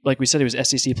he like we said, he was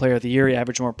SEC Player of the Year. He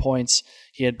averaged more points.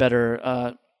 He had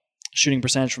better shooting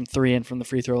percentage from 3 and from the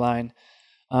free throw line.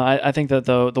 I think that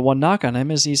the one knock on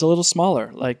him is he's a little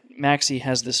smaller. Like Maxey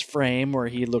has this frame where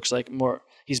he looks like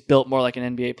he's built more like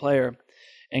an NBA player,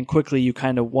 and Quickly you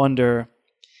kind of wonder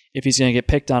if he's going to get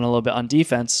picked on a little bit on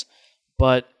defense.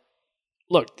 But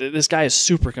look, this guy is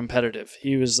super competitive.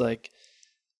 He was like,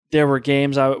 there were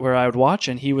games where I would watch,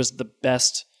 and he was the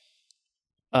best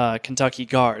Kentucky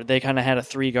guard. They kind of had a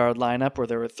 3-guard lineup where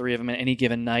there were 3 of them in any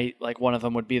given night. Like one of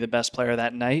them would be the best player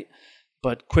that night.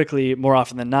 But Quickly, more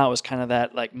often than not, was kind of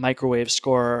that like microwave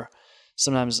scorer.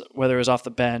 Sometimes whether it was off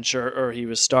the bench or he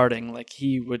was starting, like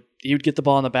he would get the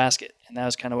ball in the basket, and that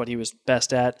was kind of what he was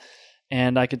best at.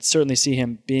 And I could certainly see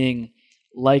him being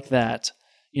like that.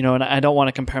 And I don't want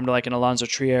to compare him to like an Alonzo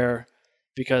Trier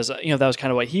because that was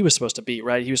kind of what he was supposed to be,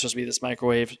 right? He was supposed to be this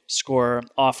microwave scorer,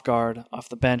 off guard, off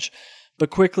the bench. But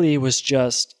Quickly was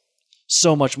just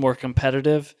so much more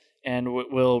competitive and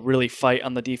will really fight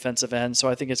on the defensive end. So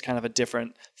I think it's kind of a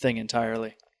different thing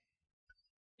entirely.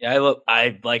 Yeah,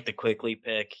 I like the Quickly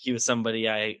pick. He was somebody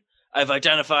I've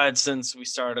identified since we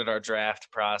started our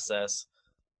draft process.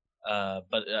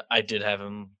 But I did have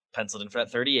him penciled in for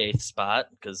that 38th spot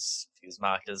because he was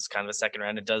mocked as kind of a second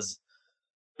round. It does,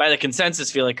 by the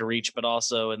consensus, feel like a reach, but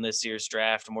also in this year's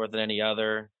draft more than any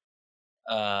other,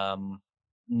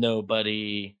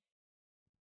 nobody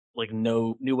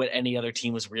knew what any other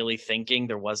team was really thinking.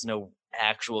 There was no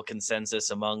actual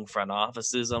consensus among front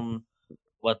offices on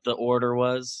what the order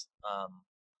was.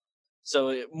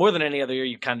 So more than any other year,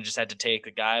 you kind of just had to take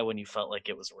the guy when you felt like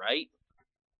it was right.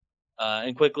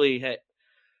 And Quickly, hey,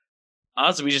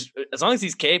 honestly, as long as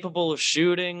he's capable of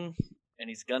shooting and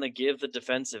he's gonna give the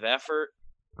defensive effort,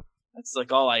 that's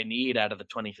like all I need out of the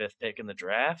 25th pick in the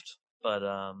draft. But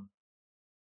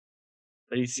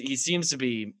he seems to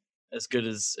be as good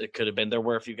as it could have been. There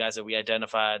were a few guys that we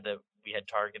identified that we had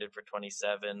targeted for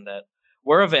 27 that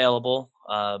were available,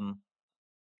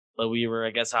 but we were, I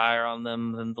guess, higher on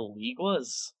them than the league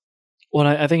was. Well,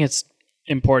 I think it's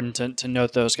important to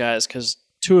note those guys because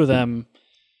 2 of them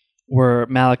were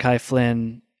Malachi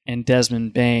Flynn and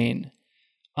Desmond Bane,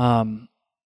 and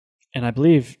I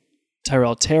believe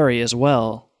Tyrell Terry as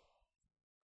well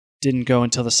didn't go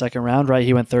until the second round, right?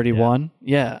 He went 31.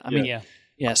 Yeah. I mean,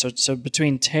 yeah. So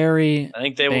between Terry, I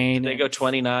think Bane, they go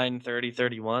 29, 30,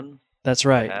 31. That's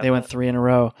right. They went 3 in a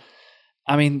row.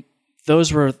 I mean,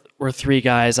 those were 3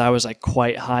 guys I was like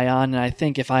quite high on, and I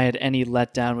think if I had any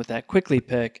letdown with that Quickly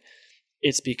pick,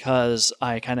 it's because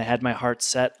I kind of had my heart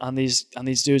set on these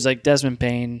dudes. Like Desmond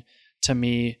Bane, to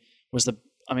me, was the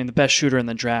best shooter in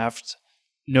the draft,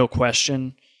 no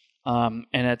question. And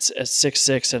at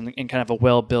 6'6" and kind of a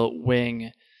well-built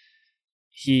wing,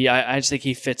 I just think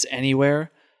he fits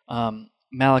anywhere.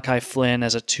 Malachi Flynn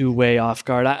as a 2-way off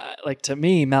guard. To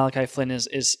me, Malachi Flynn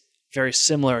is very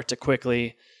similar to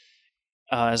Quickly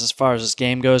as far as his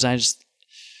game goes.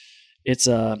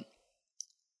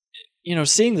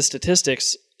 Seeing the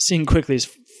statistics, seeing Quickly's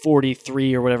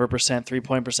 43 or whatever percent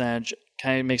 3-point percentage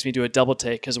kind of makes me do a double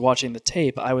take because watching the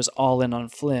tape, I was all in on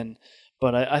Flynn.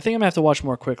 But I think I'm going to have to watch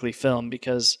more Quickly film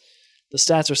because the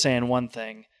stats are saying one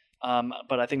thing,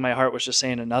 but I think my heart was just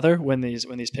saying another when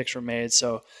these picks were made.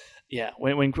 So, yeah,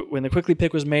 when the Quickly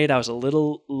pick was made, I was a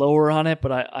little lower on it,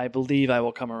 but I believe I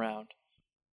will come around.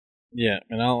 Yeah,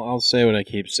 and I'll say what I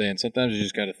keep saying. Sometimes you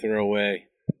just got to throw away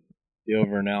the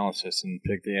over-analysis and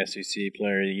pick the SEC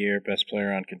Player of the Year, best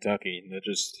player on Kentucky.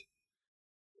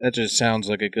 That just sounds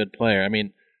like a good player. I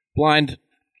mean,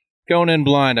 going in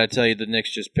blind, I tell you the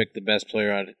Knicks just picked the best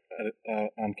player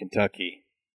on Kentucky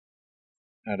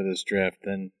out of this draft,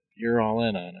 then you're all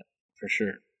in on it, for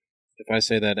sure. If I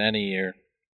say that any year,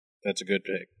 that's a good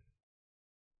pick.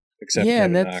 Except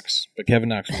Kevin Knox. But Kevin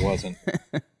Knox wasn't.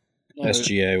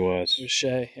 SGA was. It was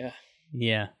Shea,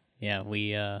 yeah.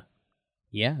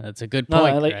 Yeah, that's a good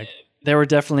point, Greg. There were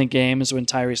definitely games when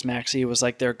Tyrese Maxey was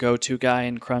like their go-to guy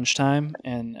in crunch time,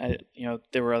 and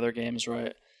there were other games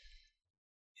where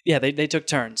they took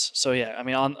turns. So yeah, I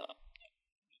mean, on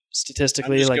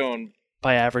statistically, I'm just going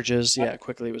by averages, yeah,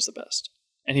 Quickly was the best,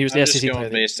 and he was I'm the just SEC player. going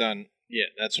of the year. based on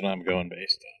that's what I'm going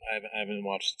based on. I haven't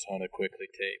watched a ton of Quickly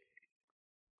tape.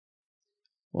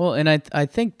 Well, and I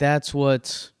think that's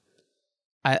what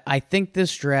I think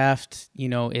this draft,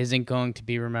 isn't going to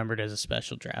be remembered as a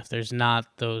special draft. There's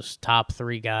not those top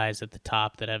 3 guys at the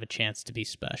top that have a chance to be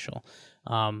special.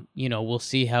 We'll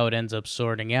see how it ends up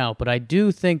sorting out, but I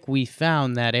do think we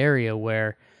found that area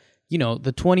where,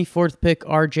 the 24th pick,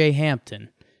 RJ Hampton,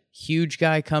 huge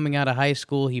guy coming out of high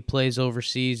school. He plays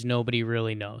overseas. Nobody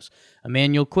really knows.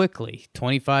 Emmanuel Quickly,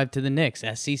 25 to the Knicks,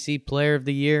 SEC Player of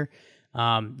the Year.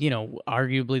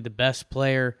 Arguably the best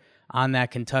player on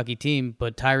that Kentucky team,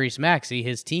 but Tyrese Maxey,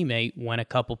 his teammate, went a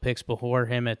couple picks before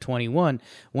him at 21.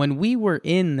 When we were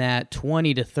in that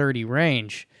 20 to 30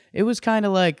 range, it was kind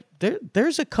of like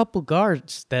there's a couple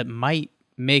guards that might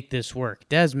make this work.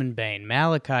 Desmond Bane,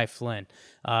 Malachi Flynn,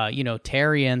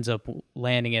 Terry ends up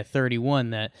landing at 31.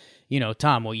 That,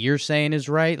 Tom, what you're saying is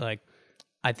right. Like,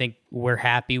 I think we're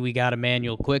happy we got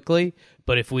Emmanuel Quickly,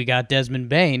 but if we got Desmond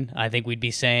Bane, I think we'd be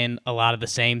saying a lot of the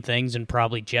same things and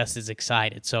probably just as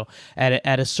excited. So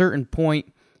at a certain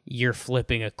point, you're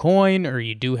flipping a coin, or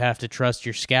you do have to trust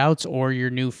your scouts or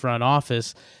your new front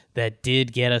office that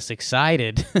did get us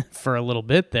excited for a little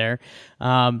bit there.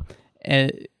 And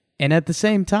at the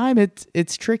same time,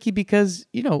 it's tricky because,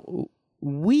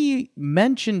 we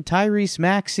mentioned Tyrese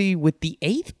Maxey with the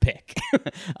 8th pick.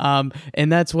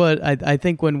 And that's what I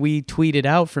think when we tweeted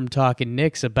out from Talking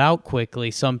Knicks about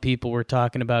Quickly, some people were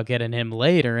talking about getting him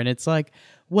later. And it's like,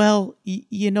 well,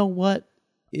 you know what?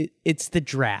 It's the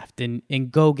draft,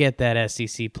 and go get that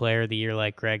SEC Player of the Year,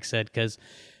 like Greg said, because,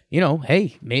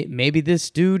 hey, maybe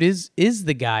this dude is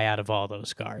the guy out of all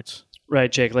those guards.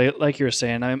 Right, Jake. Like you were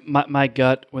saying, my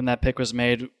gut when that pick was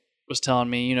made was telling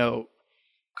me,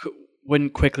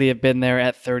 wouldn't Quickly have been there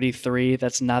at 33.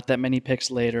 That's not that many picks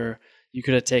later. You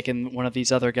could have taken one of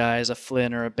these other guys, a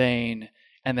Flynn or a Bane,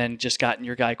 and then just gotten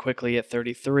your guy Quickly at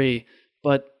 33.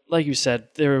 But like you said,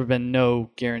 there have been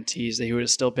no guarantees that he would have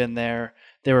still been there.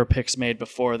 There were picks made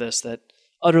before this that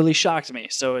utterly shocked me.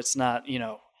 So it's not,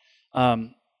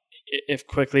 if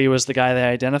Quickly was the guy they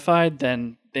identified,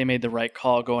 then they made the right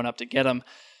call going up to get him.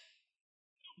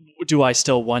 Do I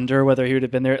still wonder whether he would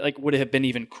have been there? Like, would it have been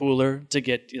even cooler to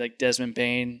get like Desmond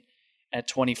Bane at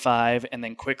 25 and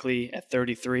then Quickly at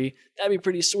 33? That'd be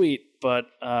pretty sweet. But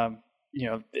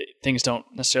things don't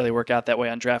necessarily work out that way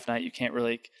on draft night. You can't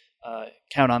really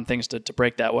count on things to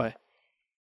break that way.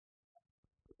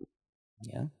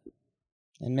 Yeah,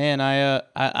 and man,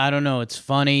 I don't know. It's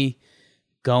funny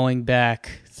going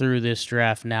back through this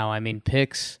draft now. I mean,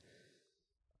 picks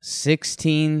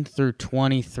 16 through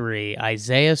 23,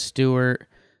 Isaiah Stewart,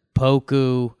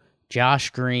 Poku, Josh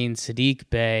Green,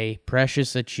 Sadiq Bey,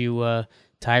 Precious Achua,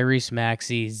 Tyrese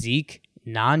Maxey, Zeke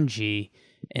Nanji,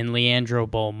 and Leandro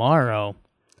Bolmaro.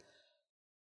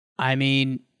 I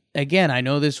mean, again, I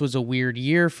know this was a weird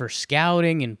year for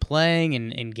scouting and playing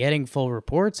and getting full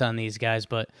reports on these guys,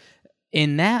 but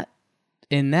in that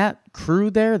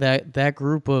crew there, that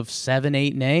group of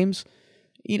 7-8 names,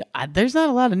 there's not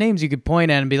a lot of names you could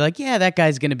point at and be like, yeah, that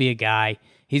guy's going to be a guy.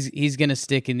 He's going to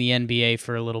stick in the NBA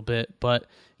for a little bit. But,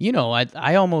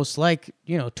 I almost like,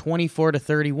 24 to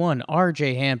 31,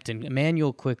 RJ Hampton,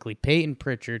 Emmanuel Quickly, Peyton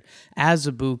Pritchard,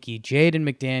 Azubuike, Jaden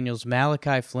McDaniels,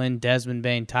 Malachi Flynn, Desmond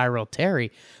Bane, Tyrell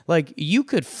Terry. Like, you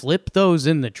could flip those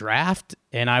in the draft,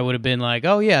 and I would have been like,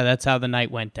 oh, yeah, that's how the night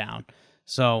went down.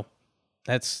 So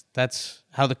that's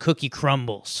how the cookie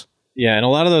crumbles. Yeah, and a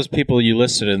lot of those people you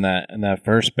listed in that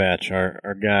first batch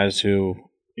are guys who,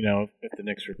 if the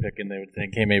Knicks were picking, they would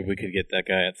think, hey, maybe we could get that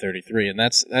guy at 33. And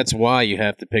that's why you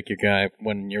have to pick your guy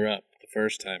when you're up the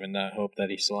first time and not hope that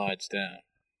he slides down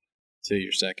to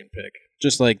your second pick.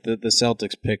 Just like the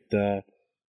Celtics picked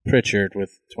Pritchard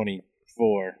with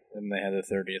 24, and they had the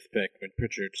 30th pick. But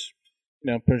Pritchard's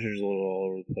a little all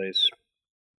over the place.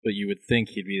 But you would think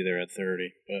he'd be there at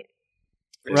 30, but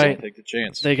they don't take the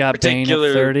chance. They got Bane at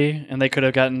 30, and they could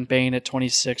have gotten Bane at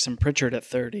 26 and Pritchard at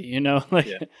 30.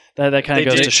 That kind of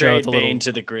goes to show the Bane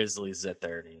to the Grizzlies at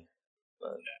 30.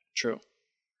 But, true.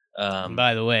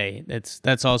 By the way,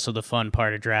 that's also the fun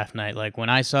part of draft night. Like when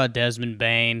I saw Desmond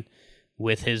Bane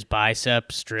with his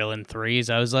biceps drilling threes,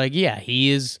 I was like, yeah,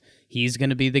 he's going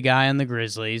to be the guy on the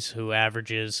Grizzlies who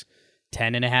averages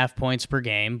 10.5 points per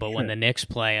game, but when the Knicks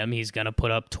play him, he's going to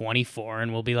put up 24,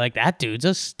 and we'll be like, that dude's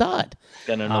a stud.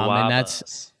 Gonna know and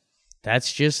that's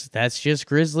just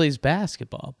Grizzlies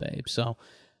basketball, babe. So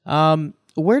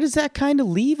where does that kind of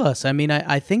leave us? I mean,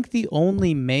 I think the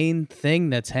only main thing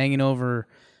that's hanging over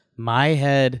my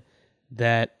head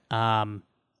that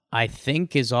I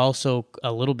think is also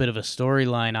a little bit of a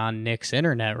storyline on Knicks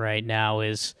internet right now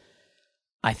is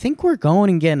I think we're going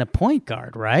and getting a point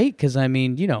guard, right? Because, I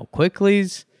mean,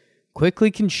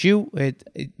 Quickly can shoot.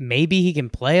 Maybe he can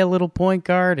play a little point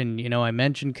guard. And, I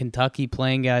mentioned Kentucky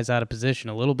playing guys out of position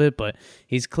a little bit, but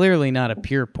he's clearly not a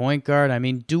pure point guard. I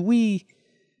mean, do we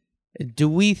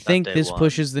think this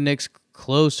pushes the Knicks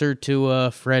closer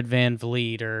to Fred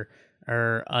VanVleet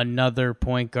or another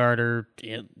point guard? Or,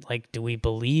 do we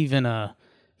believe in a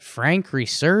Frank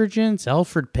resurgence,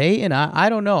 Elfrid Payton? I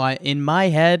don't know. In my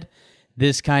head,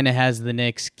 this kind of has the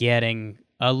Knicks getting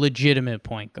a legitimate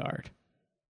point guard.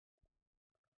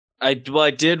 I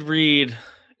did read,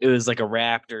 it was like a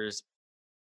Raptors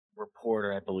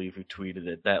reporter, I believe, who tweeted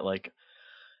it, that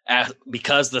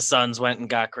because the Suns went and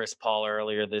got Chris Paul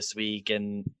earlier this week,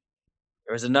 and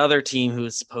there was another team who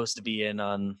was supposed to be in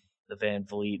on the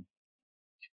VanVleet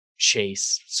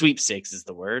chase. Sweepstakes is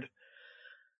the word.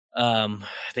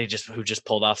 Who just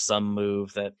pulled off some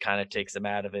move that kind of takes them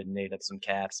out of it and ate up some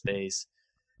cap space.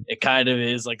 It kind of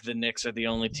is like the Knicks are the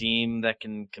only team that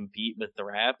can compete with the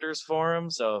Raptors for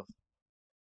him. So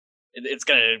it's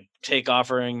going to take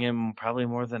offering him probably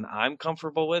more than I'm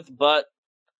comfortable with, but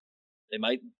they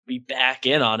might be back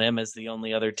in on him as the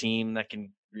only other team that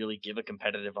can really give a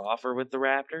competitive offer with the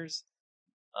Raptors.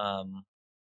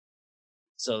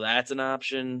 So that's an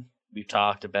option. We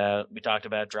talked about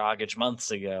Dragic months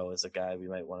ago as a guy we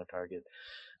might want to target.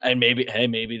 And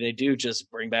maybe they do just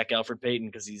bring back Elfrid Payton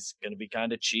because he's going to be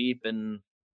kind of cheap and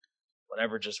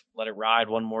whatever. Just let it ride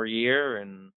one more year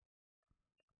and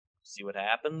see what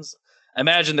happens. I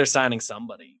imagine they're signing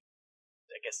somebody.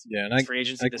 I guess. Yeah, and free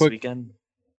agency this weekend.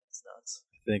 It's nuts.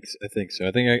 I think so.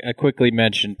 I think I quickly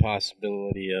mentioned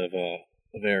possibility of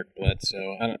Eric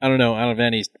Bledsoe. I don't know. I don't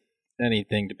have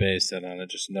anything to base that on. I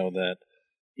just know that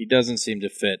he doesn't seem to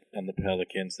fit on the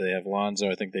Pelicans. They have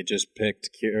Lonzo. I think they just picked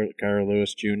Kira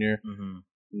Lewis Jr. Mm-hmm.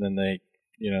 And then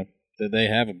they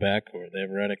have a backcourt. They have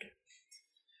Redick.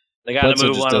 They got to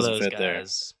move one of those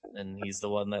guys, and he's the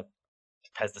one that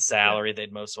has the salary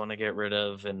they'd most want to get rid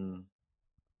of, and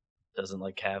doesn't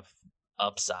have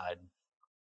upside.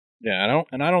 Yeah,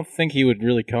 I don't think he would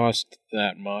really cost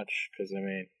that much because I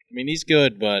mean he's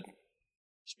good, but.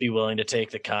 Just be willing to take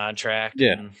the contract.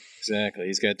 Yeah, exactly.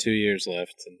 He's got 2 years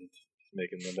left, and he's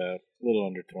making about a little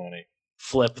under 20.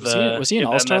 Flip was he an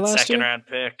All-Star last second year? round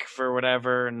pick for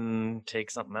whatever, and take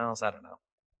something else. I don't know.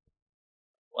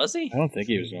 Was he? I don't think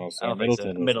he was an All-Star. I don't think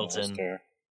so. Middleton. All-Star.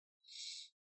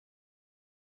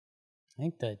 I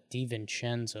think that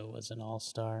DiVincenzo was an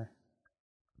All-Star.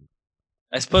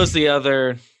 I suppose the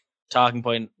other talking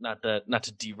point, not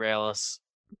to derail us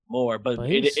more, but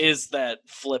it is that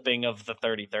flipping of the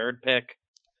 33rd pick.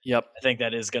 Yep. I think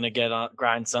that is going to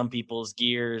grind some people's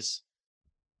gears.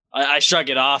 I shrug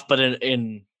it off, but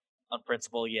on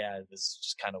principle, yeah, it was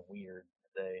just kind of weird.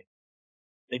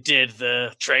 They did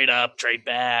the trade up, trade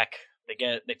back.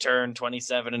 They turn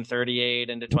 27 and 38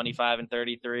 into 25 and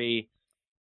 33,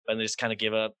 and they just kind of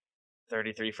give up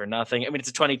 33 for nothing. I mean, it's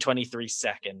a 2023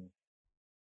 second.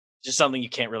 Just something you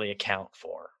can't really account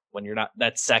for. When you're not,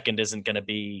 that second isn't going to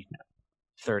be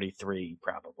 33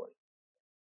 probably.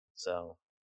 So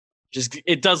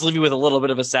it does leave you with a little bit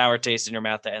of a sour taste in your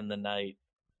mouth to end the night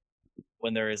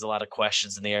when there is a lot of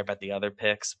questions in the air about the other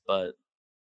picks, but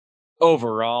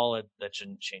overall that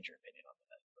shouldn't change your opinion on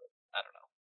that. But I don't know.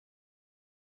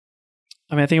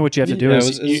 I mean, I think what you have to do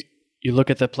is you look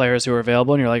at the players who are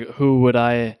available and you're like, who would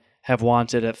I have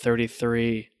wanted at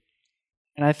 33?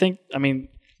 And I think,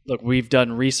 look, we've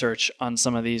done research on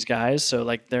some of these guys, so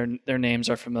their names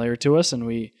are familiar to us, and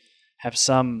we have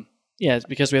some. Yeah, it's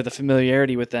because we have the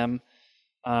familiarity with them.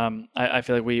 I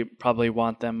feel like we probably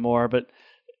want them more, but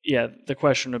yeah, the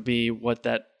question would be what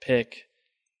that pick,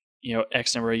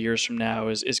 X number of years from now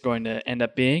is going to end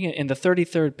up being. And the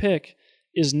 33rd pick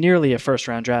is nearly a first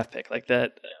round draft pick. Like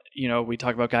that, we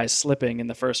talk about guys slipping in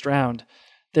the first round.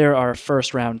 There are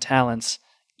first round talents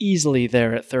easily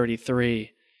there at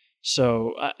 33.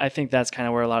 So I think that's kind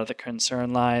of where a lot of the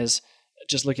concern lies.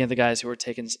 Just looking at the guys who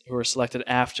were selected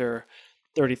after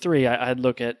 33, I'd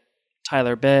look at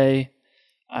Tyler Bay.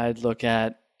 I'd look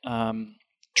at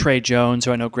Trey Jones,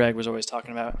 who I know Greg was always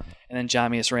talking about, and then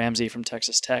Jamius Ramsey from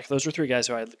Texas Tech. Those were three guys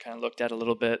who I kind of looked at a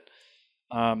little bit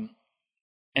and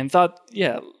thought,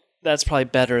 yeah, that's probably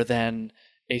better than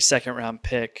a second-round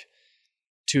pick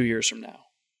 2 years from now.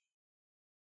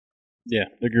 Yeah,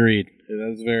 agreed. That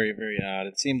was very, very odd.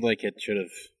 It seemed like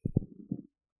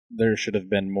there should have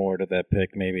been more to that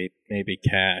pick. Maybe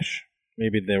cash.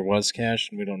 Maybe there was cash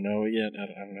and we don't know it yet. I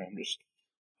don't know. I'm just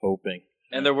hoping.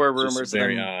 And there were It's just rumors of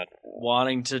very them odd.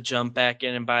 wanting to jump back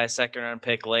in and buy a second round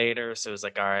pick later. So it was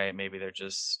like, all right, maybe they're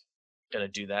just gonna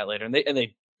do that later. And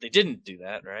they didn't do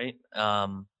that, right?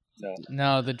 No.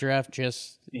 No, the draft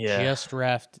just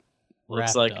wrapped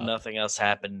Looks like up. nothing else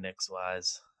happened Knicks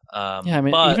wise. Yeah, I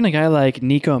mean, but even a guy like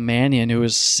Nico Mannion, who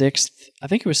was sixth, I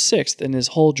think he was sixth in his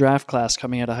whole draft class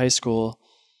coming out of high school.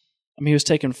 I mean, he was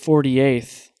taken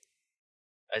 48th.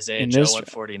 Isaiah in Joe this went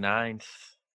dra- 49th.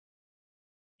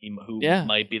 Who Yeah,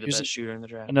 might be the he was best shooter in the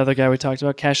draft. Another guy we talked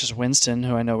about, Cassius Winston,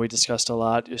 who I know we discussed a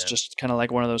lot, is Yeah. just kind of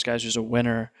like one of those guys who's a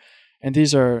winner. And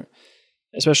these are,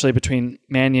 especially between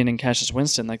Mannion and Cassius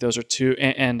Winston, like those are two,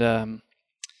 and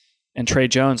Trey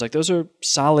Jones, like those are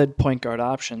solid point guard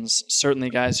options.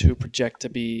 Certainly guys who project to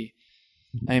be,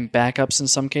 backups in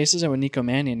some cases, and with Nico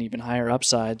Mannion, even higher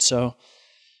upside. So,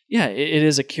 yeah, it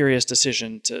is a curious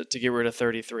decision to get rid of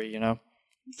 33, you know?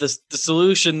 The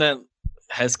solution that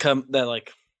has come that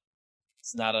like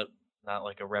it's not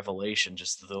like a revelation,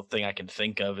 just the thing I can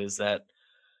think of is that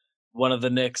one of the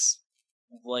Knicks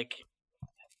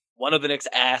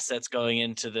assets going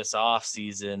into this off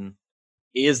season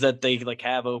is that they like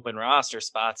have open roster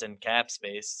spots and cap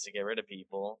space to get rid of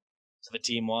people. So if a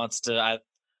team wants to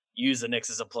use the Knicks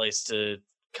as a place to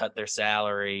cut their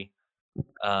salary,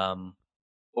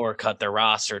 or cut their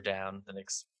roster down, the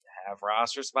Knicks have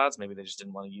roster spots. Maybe they just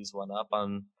didn't want to use one up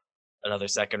on another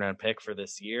second round pick for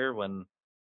this year when,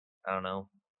 I don't know.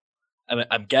 I mean,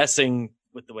 I'm guessing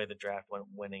with the way the draft went,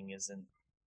 winning isn't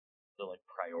the like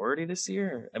priority this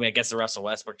year. I mean, I guess the Russell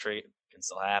Westbrook trade can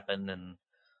still happen, and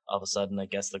all of a sudden, I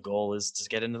guess the goal is to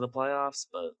get into the playoffs.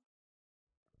 But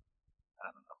I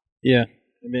don't know. Yeah,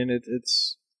 I mean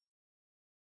it's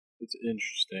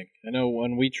interesting. I know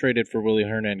when we traded for Willie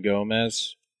Hernan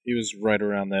Gomez, he was right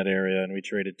around that area, and we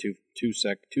traded two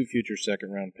future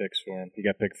second round picks for him. He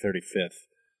got picked 35th.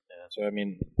 Yeah. So I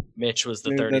mean, Mitch was the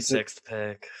maybe that's 36th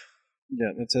pick.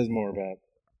 yeah, that says more about,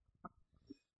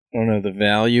 I don't know, the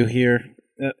value here.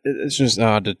 It's just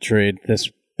odd to trade this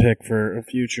pick for a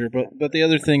future, but the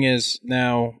other thing is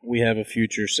now we have a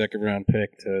future second round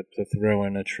pick to throw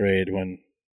in a trade when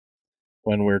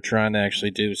we're trying to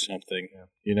actually do something,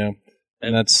 you know.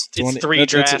 And that's It's 3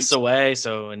 drafts away,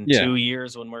 so in 2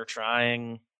 years when we're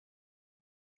trying,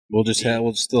 we'll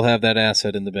still have that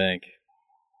asset in the bank.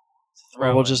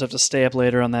 Or we'll just have to stay up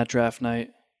later on that draft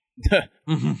night.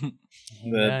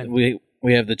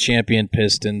 We have the champion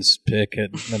Pistons pick at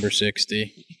number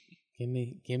 60.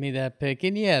 Give me that pick.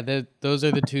 And yeah, those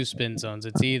are the two spin zones.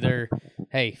 It's either,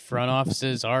 hey, front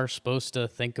offices are supposed to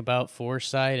think about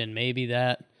foresight, and maybe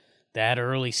that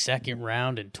early second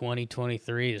round in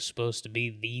 2023 is supposed to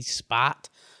be the spot.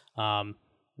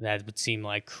 That would seem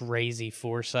like crazy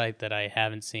foresight that I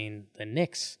haven't seen the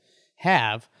Knicks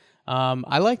have.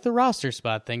 I like the roster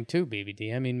spot thing too,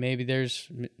 BBD. I mean, maybe there's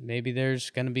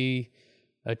going to be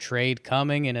a trade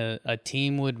coming, and a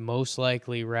team would most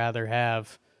likely rather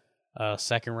have a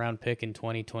second round pick in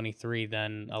 2023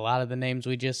 than a lot of the names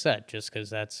we just said, just because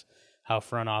that's how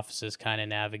front offices kind of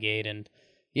navigate. And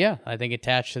yeah, I think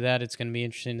attached to that, it's going to be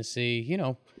interesting to see, you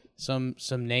know, some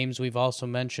names we've also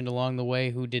mentioned along the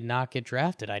way who did not get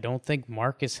drafted. I don't think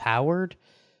Marcus Howard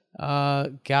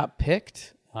got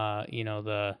picked. You know,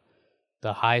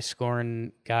 the high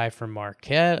scoring guy from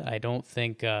Marquette. I don't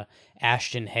think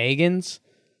Ashton Hagans,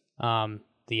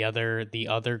 the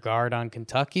other guard on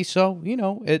Kentucky. So, you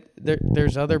know,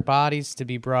 there's other bodies to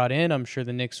be brought in. I'm sure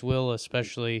the Knicks will,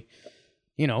 especially,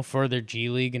 you know, for their G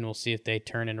League, and we'll see if they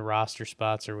turn into roster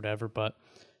spots or whatever. But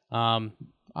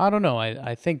I don't know.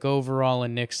 I think overall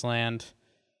in Knicks land,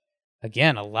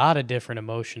 again, a lot of different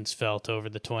emotions felt over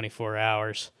the 24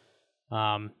 hours.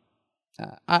 I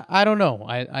don't know.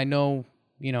 I know,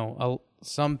 you know,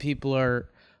 some people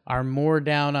are more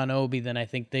down on Obi than I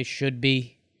think they should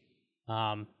be.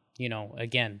 You know,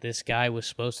 again, this guy was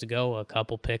supposed to go a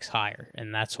couple picks higher,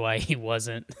 and that's why he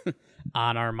wasn't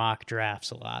on our mock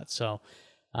drafts a lot. So,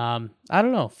 I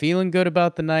don't know. Feeling good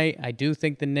about the night. I do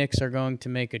think the Knicks are going to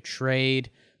make a trade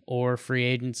or free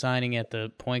agent signing at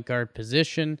the point guard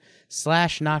position /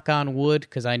 knock on wood,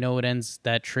 because I know it ends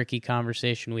that tricky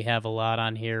conversation we have a lot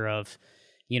on here of,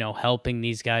 you know, helping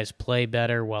these guys play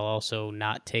better while also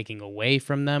not taking away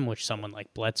from them, which someone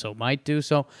like Bledsoe might do.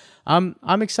 So I'm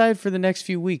excited for the next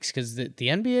few weeks because the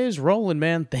NBA is rolling,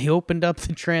 man. They opened up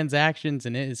the transactions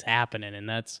and it is happening, and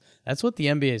that's what the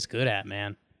NBA is good at,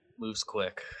 man. Moves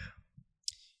quick.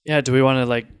 Yeah, do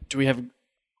we have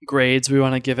grades we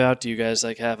want to give out? Do you guys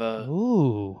have I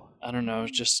don't know,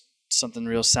 just something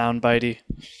real soundbitey?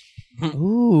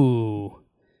 Ooh.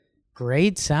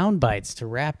 Great sound bites to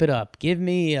wrap it up. Give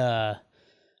me a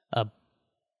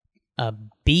a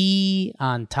B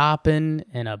on Toppin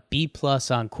and a B plus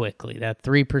on Quickly. That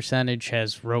 3%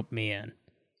 has roped me in.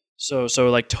 So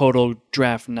like total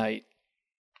draft night.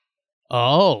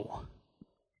 Oh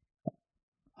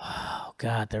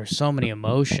God, there's so many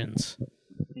emotions.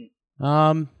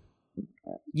 You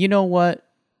know what?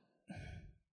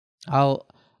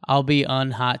 I'll be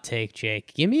unhot take,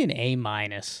 Jake. Give me an A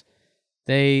minus.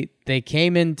 They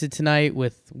came into tonight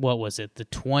with, what was it, the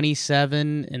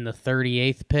 27 and the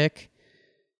 38th pick,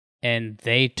 and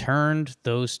they turned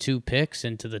those two picks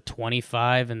into the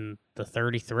 25 and the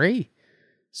 33.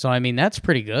 So, I mean, that's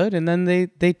pretty good. And then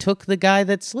they took the guy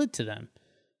that slid to them.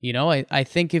 You know, I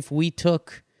think if we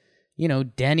took, you know,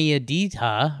 Denny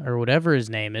Adita or whatever his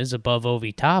name is above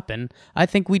Obi Toppin, I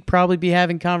think we'd probably be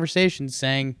having conversations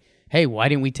saying, hey, why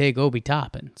didn't we take Obi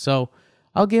Toppin? So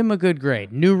I'll give him a good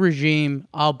grade. New regime,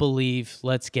 I'll believe.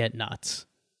 Let's get nuts.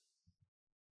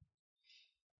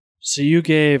 So you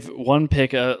gave one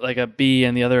pick like a B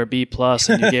and the other a B plus,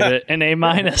 and you gave it an A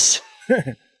minus.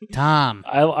 Tom.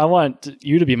 I want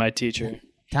you to be my teacher.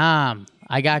 Tom,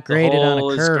 I got graded on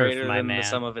a curve, my man. The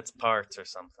sum of its parts or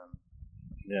something.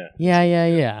 Yeah.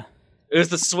 It was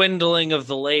the swindling of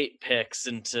the late picks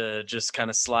into just kind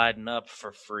of sliding up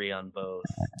for free on both.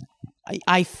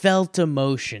 I felt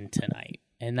emotion tonight,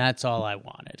 and that's all I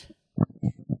wanted.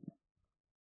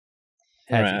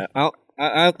 All right,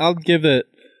 I'll give it.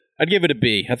 I'd give it a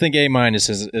B. I think A minus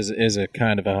is a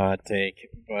kind of a hot take,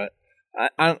 but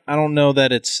I don't know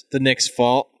that it's the Knicks'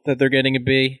 fault that they're getting a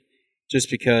B, just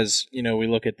because we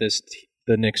look at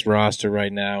the Knicks roster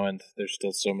right now, and there's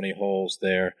still so many holes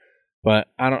there. But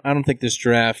I don't think this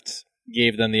draft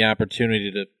gave them the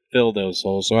opportunity to fill those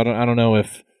holes. So I don't know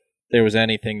if there was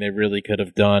anything they really could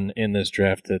have done in this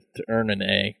draft to earn an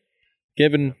A.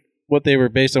 Given what they were,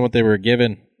 based on what they were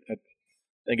given, I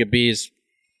think a B is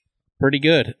pretty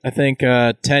good. I think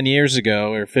 10 years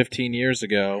ago or 15 years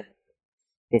ago,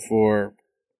 before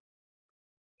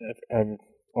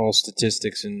all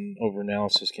statistics and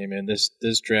over-analysis came in,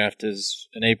 this draft is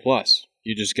an A+.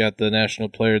 You just got the National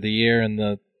Player of the Year and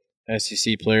the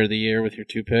SEC Player of the Year with your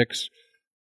two picks.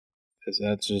 Because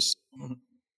that's just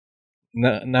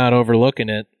not overlooking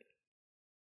it.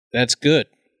 That's good.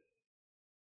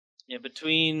 Yeah,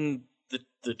 between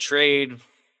the trade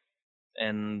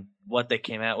and what they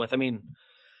came out with, I mean,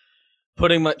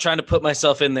 trying to put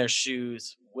myself in their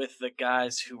shoes with the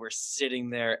guys who were sitting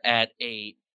there at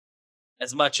 8,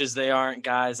 as much as they aren't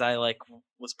guys I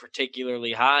was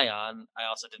particularly high on, I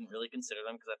also didn't really consider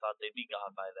them because I thought they'd be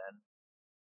gone by then.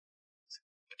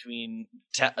 Between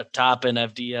Top and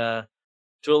Avdia,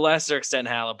 to a lesser extent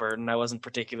Halliburton, I wasn't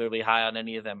particularly high on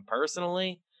any of them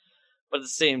personally. But at the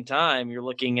same time, you're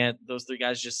looking at those three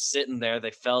guys just sitting there.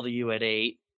 They fell to you at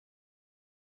 8.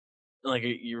 Like, are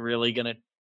you really going to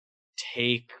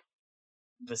take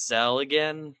Vassell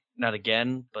again? Not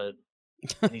again, but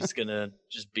he's going to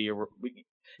just be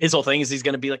his whole thing is he's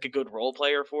going to be like a good role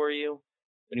player for you.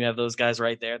 When you have those guys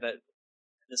right there that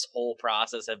this whole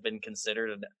process have been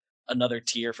considered another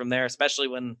tier from there, especially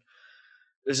when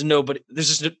there's nobody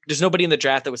in the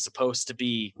draft that was supposed to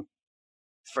be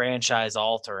franchise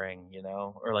altering,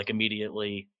 or like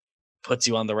immediately puts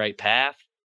you on the right path.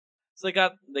 So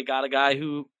they got a guy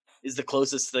who is the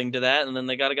closest thing to that, and then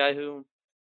they got a guy who,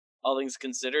 all things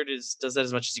considered, does that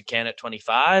as much as you can at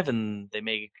 25, and they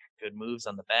make good moves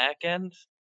on the back end.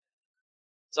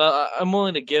 So I'm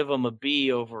willing to give them a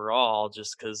B overall,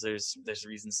 just because there's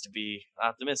reasons to be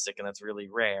optimistic, and that's really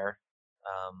rare.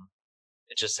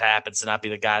 It just happens to not be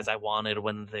the guys I wanted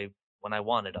when I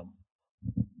wanted them.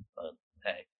 But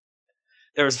hey,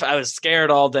 I was scared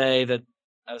all day that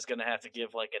I was going to have to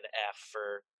give like an F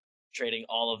for trading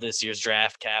all of this year's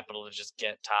draft capital to just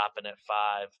get Toppin at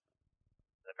 5.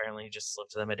 Apparently, he just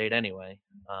slipped to them at 8 anyway.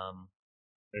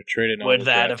 They're trading. Would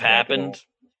that have happened?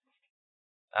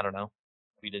 I don't know.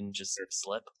 We didn't just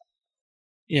slip.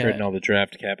 Yeah, trading all the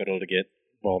draft capital to get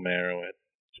Bolmaro at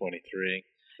 23.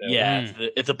 Yeah,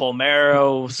 if the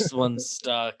Bolmaro one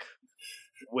stuck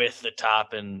with the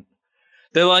Toppin,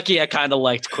 they're lucky. I kind of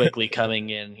liked Quickly coming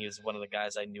in. He was one of the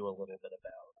guys I knew a little bit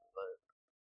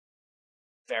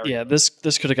about. But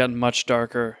this could have gotten much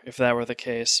darker if that were the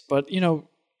case. But I don't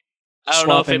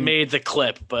know if it made the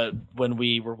clip, but when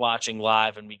we were watching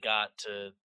live and we got to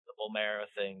the Bolmaro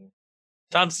thing,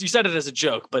 Tom, you said it as a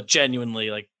joke, but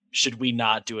genuinely, like, should we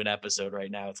not do an episode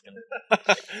right now? It's gonna.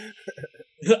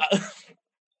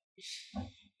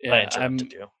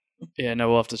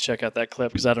 We'll have to check out that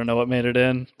clip because I don't know what made it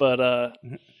in. But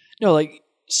like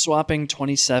swapping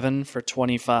 27 for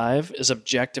 25 is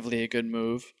objectively a good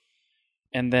move,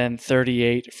 and then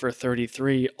 38 for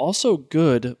 33 also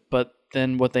good, but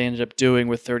then what they ended up doing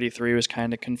with 33 was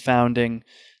kind of confounding.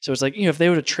 So it's like, if they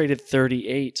would have traded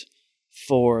 38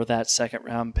 for that second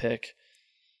round pick,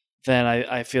 then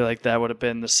I feel like that would have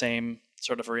been the same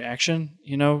sort of reaction.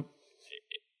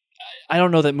 I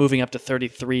don't know that moving up to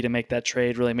 33 to make that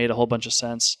trade really made a whole bunch of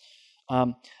sense.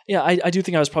 I do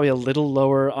think I was probably a little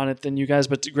lower on it than you guys,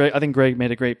 but I think Greg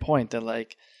made a great point that,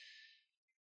 like,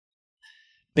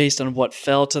 based on what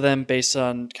fell to them, based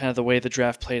on kind of the way the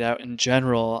draft played out in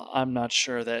general, I'm not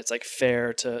sure that it's like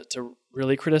fair to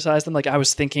really criticize them. Like, I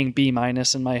was thinking B-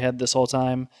 in my head this whole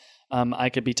time. I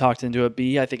could be talked into a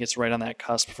B. I think it's right on that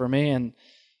cusp for me. And,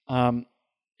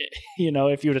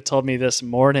 if you would have told me this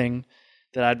morning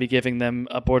that I'd be giving them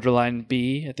a borderline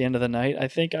B at the end of the night, I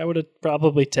think I would have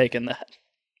probably taken that.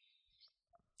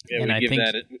 Yeah, And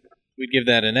we'd give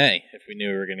that an A if we knew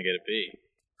we were going to get a B.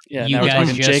 Yeah, You now we're guys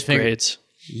talking just Jake figured- grades.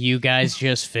 You guys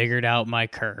just figured out my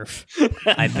curve.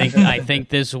 I think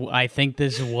this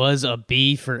was a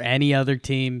B for any other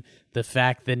team. The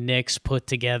fact the Knicks put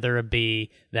together a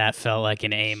B, that felt like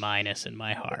an A- in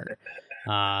my heart.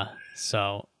 And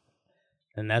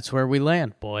that's where we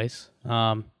land, boys.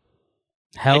 I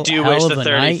do wish the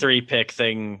 33 pick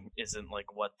thing isn't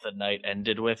like what the night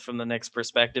ended with from the Knicks'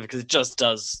 perspective, because it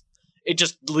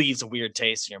just leaves a weird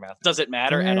taste in your mouth. Does it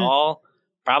matter at all?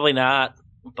 Probably not,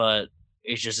 but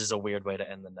it just is a weird way to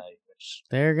end the night.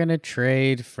 They're going to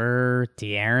trade for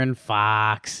De'Aaron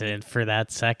Fox and for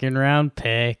that second round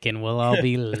pick, and we'll all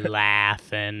be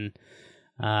laughing.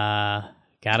 Got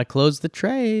to close the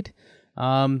trade.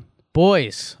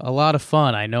 Boys, a lot of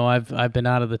fun. I know I've been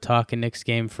out of the Talking Knicks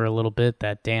game for a little bit.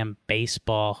 That damn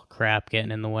baseball crap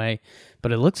getting in the way.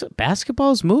 But it looks like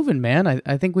basketball's moving, man.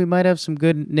 I think we might have some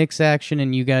good Knicks action,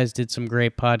 and you guys did some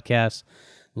great podcasts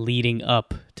leading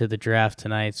up to the draft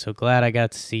tonight. So glad I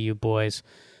got to see you boys.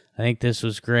 I think this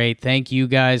was great. Thank you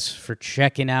guys for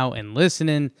checking out and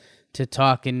listening to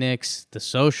Talking Knicks. The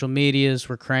social medias,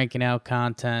 we're cranking out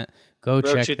content. Go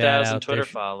check that out. 2,000 Twitter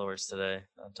followers today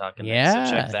on Talking Yeah, Knicks.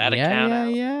 So check that account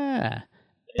out. Yeah.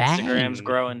 Instagram's Bang.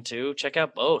 growing too. Check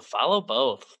out both. Follow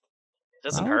both. It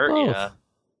doesn't Follow hurt both. you.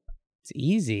 It's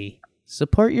easy.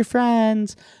 Support your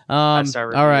friends.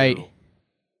 Five-star All right. review.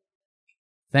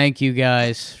 Thank you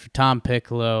guys for Tom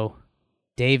Piccolo,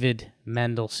 David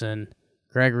Mendelson,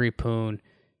 Gregory Poon,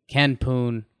 Ken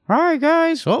Poon. Hi,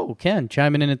 guys. Oh, Ken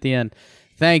chiming in at the end.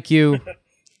 Thank you.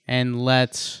 And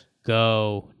let's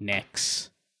go Knicks.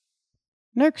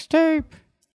 Next tape.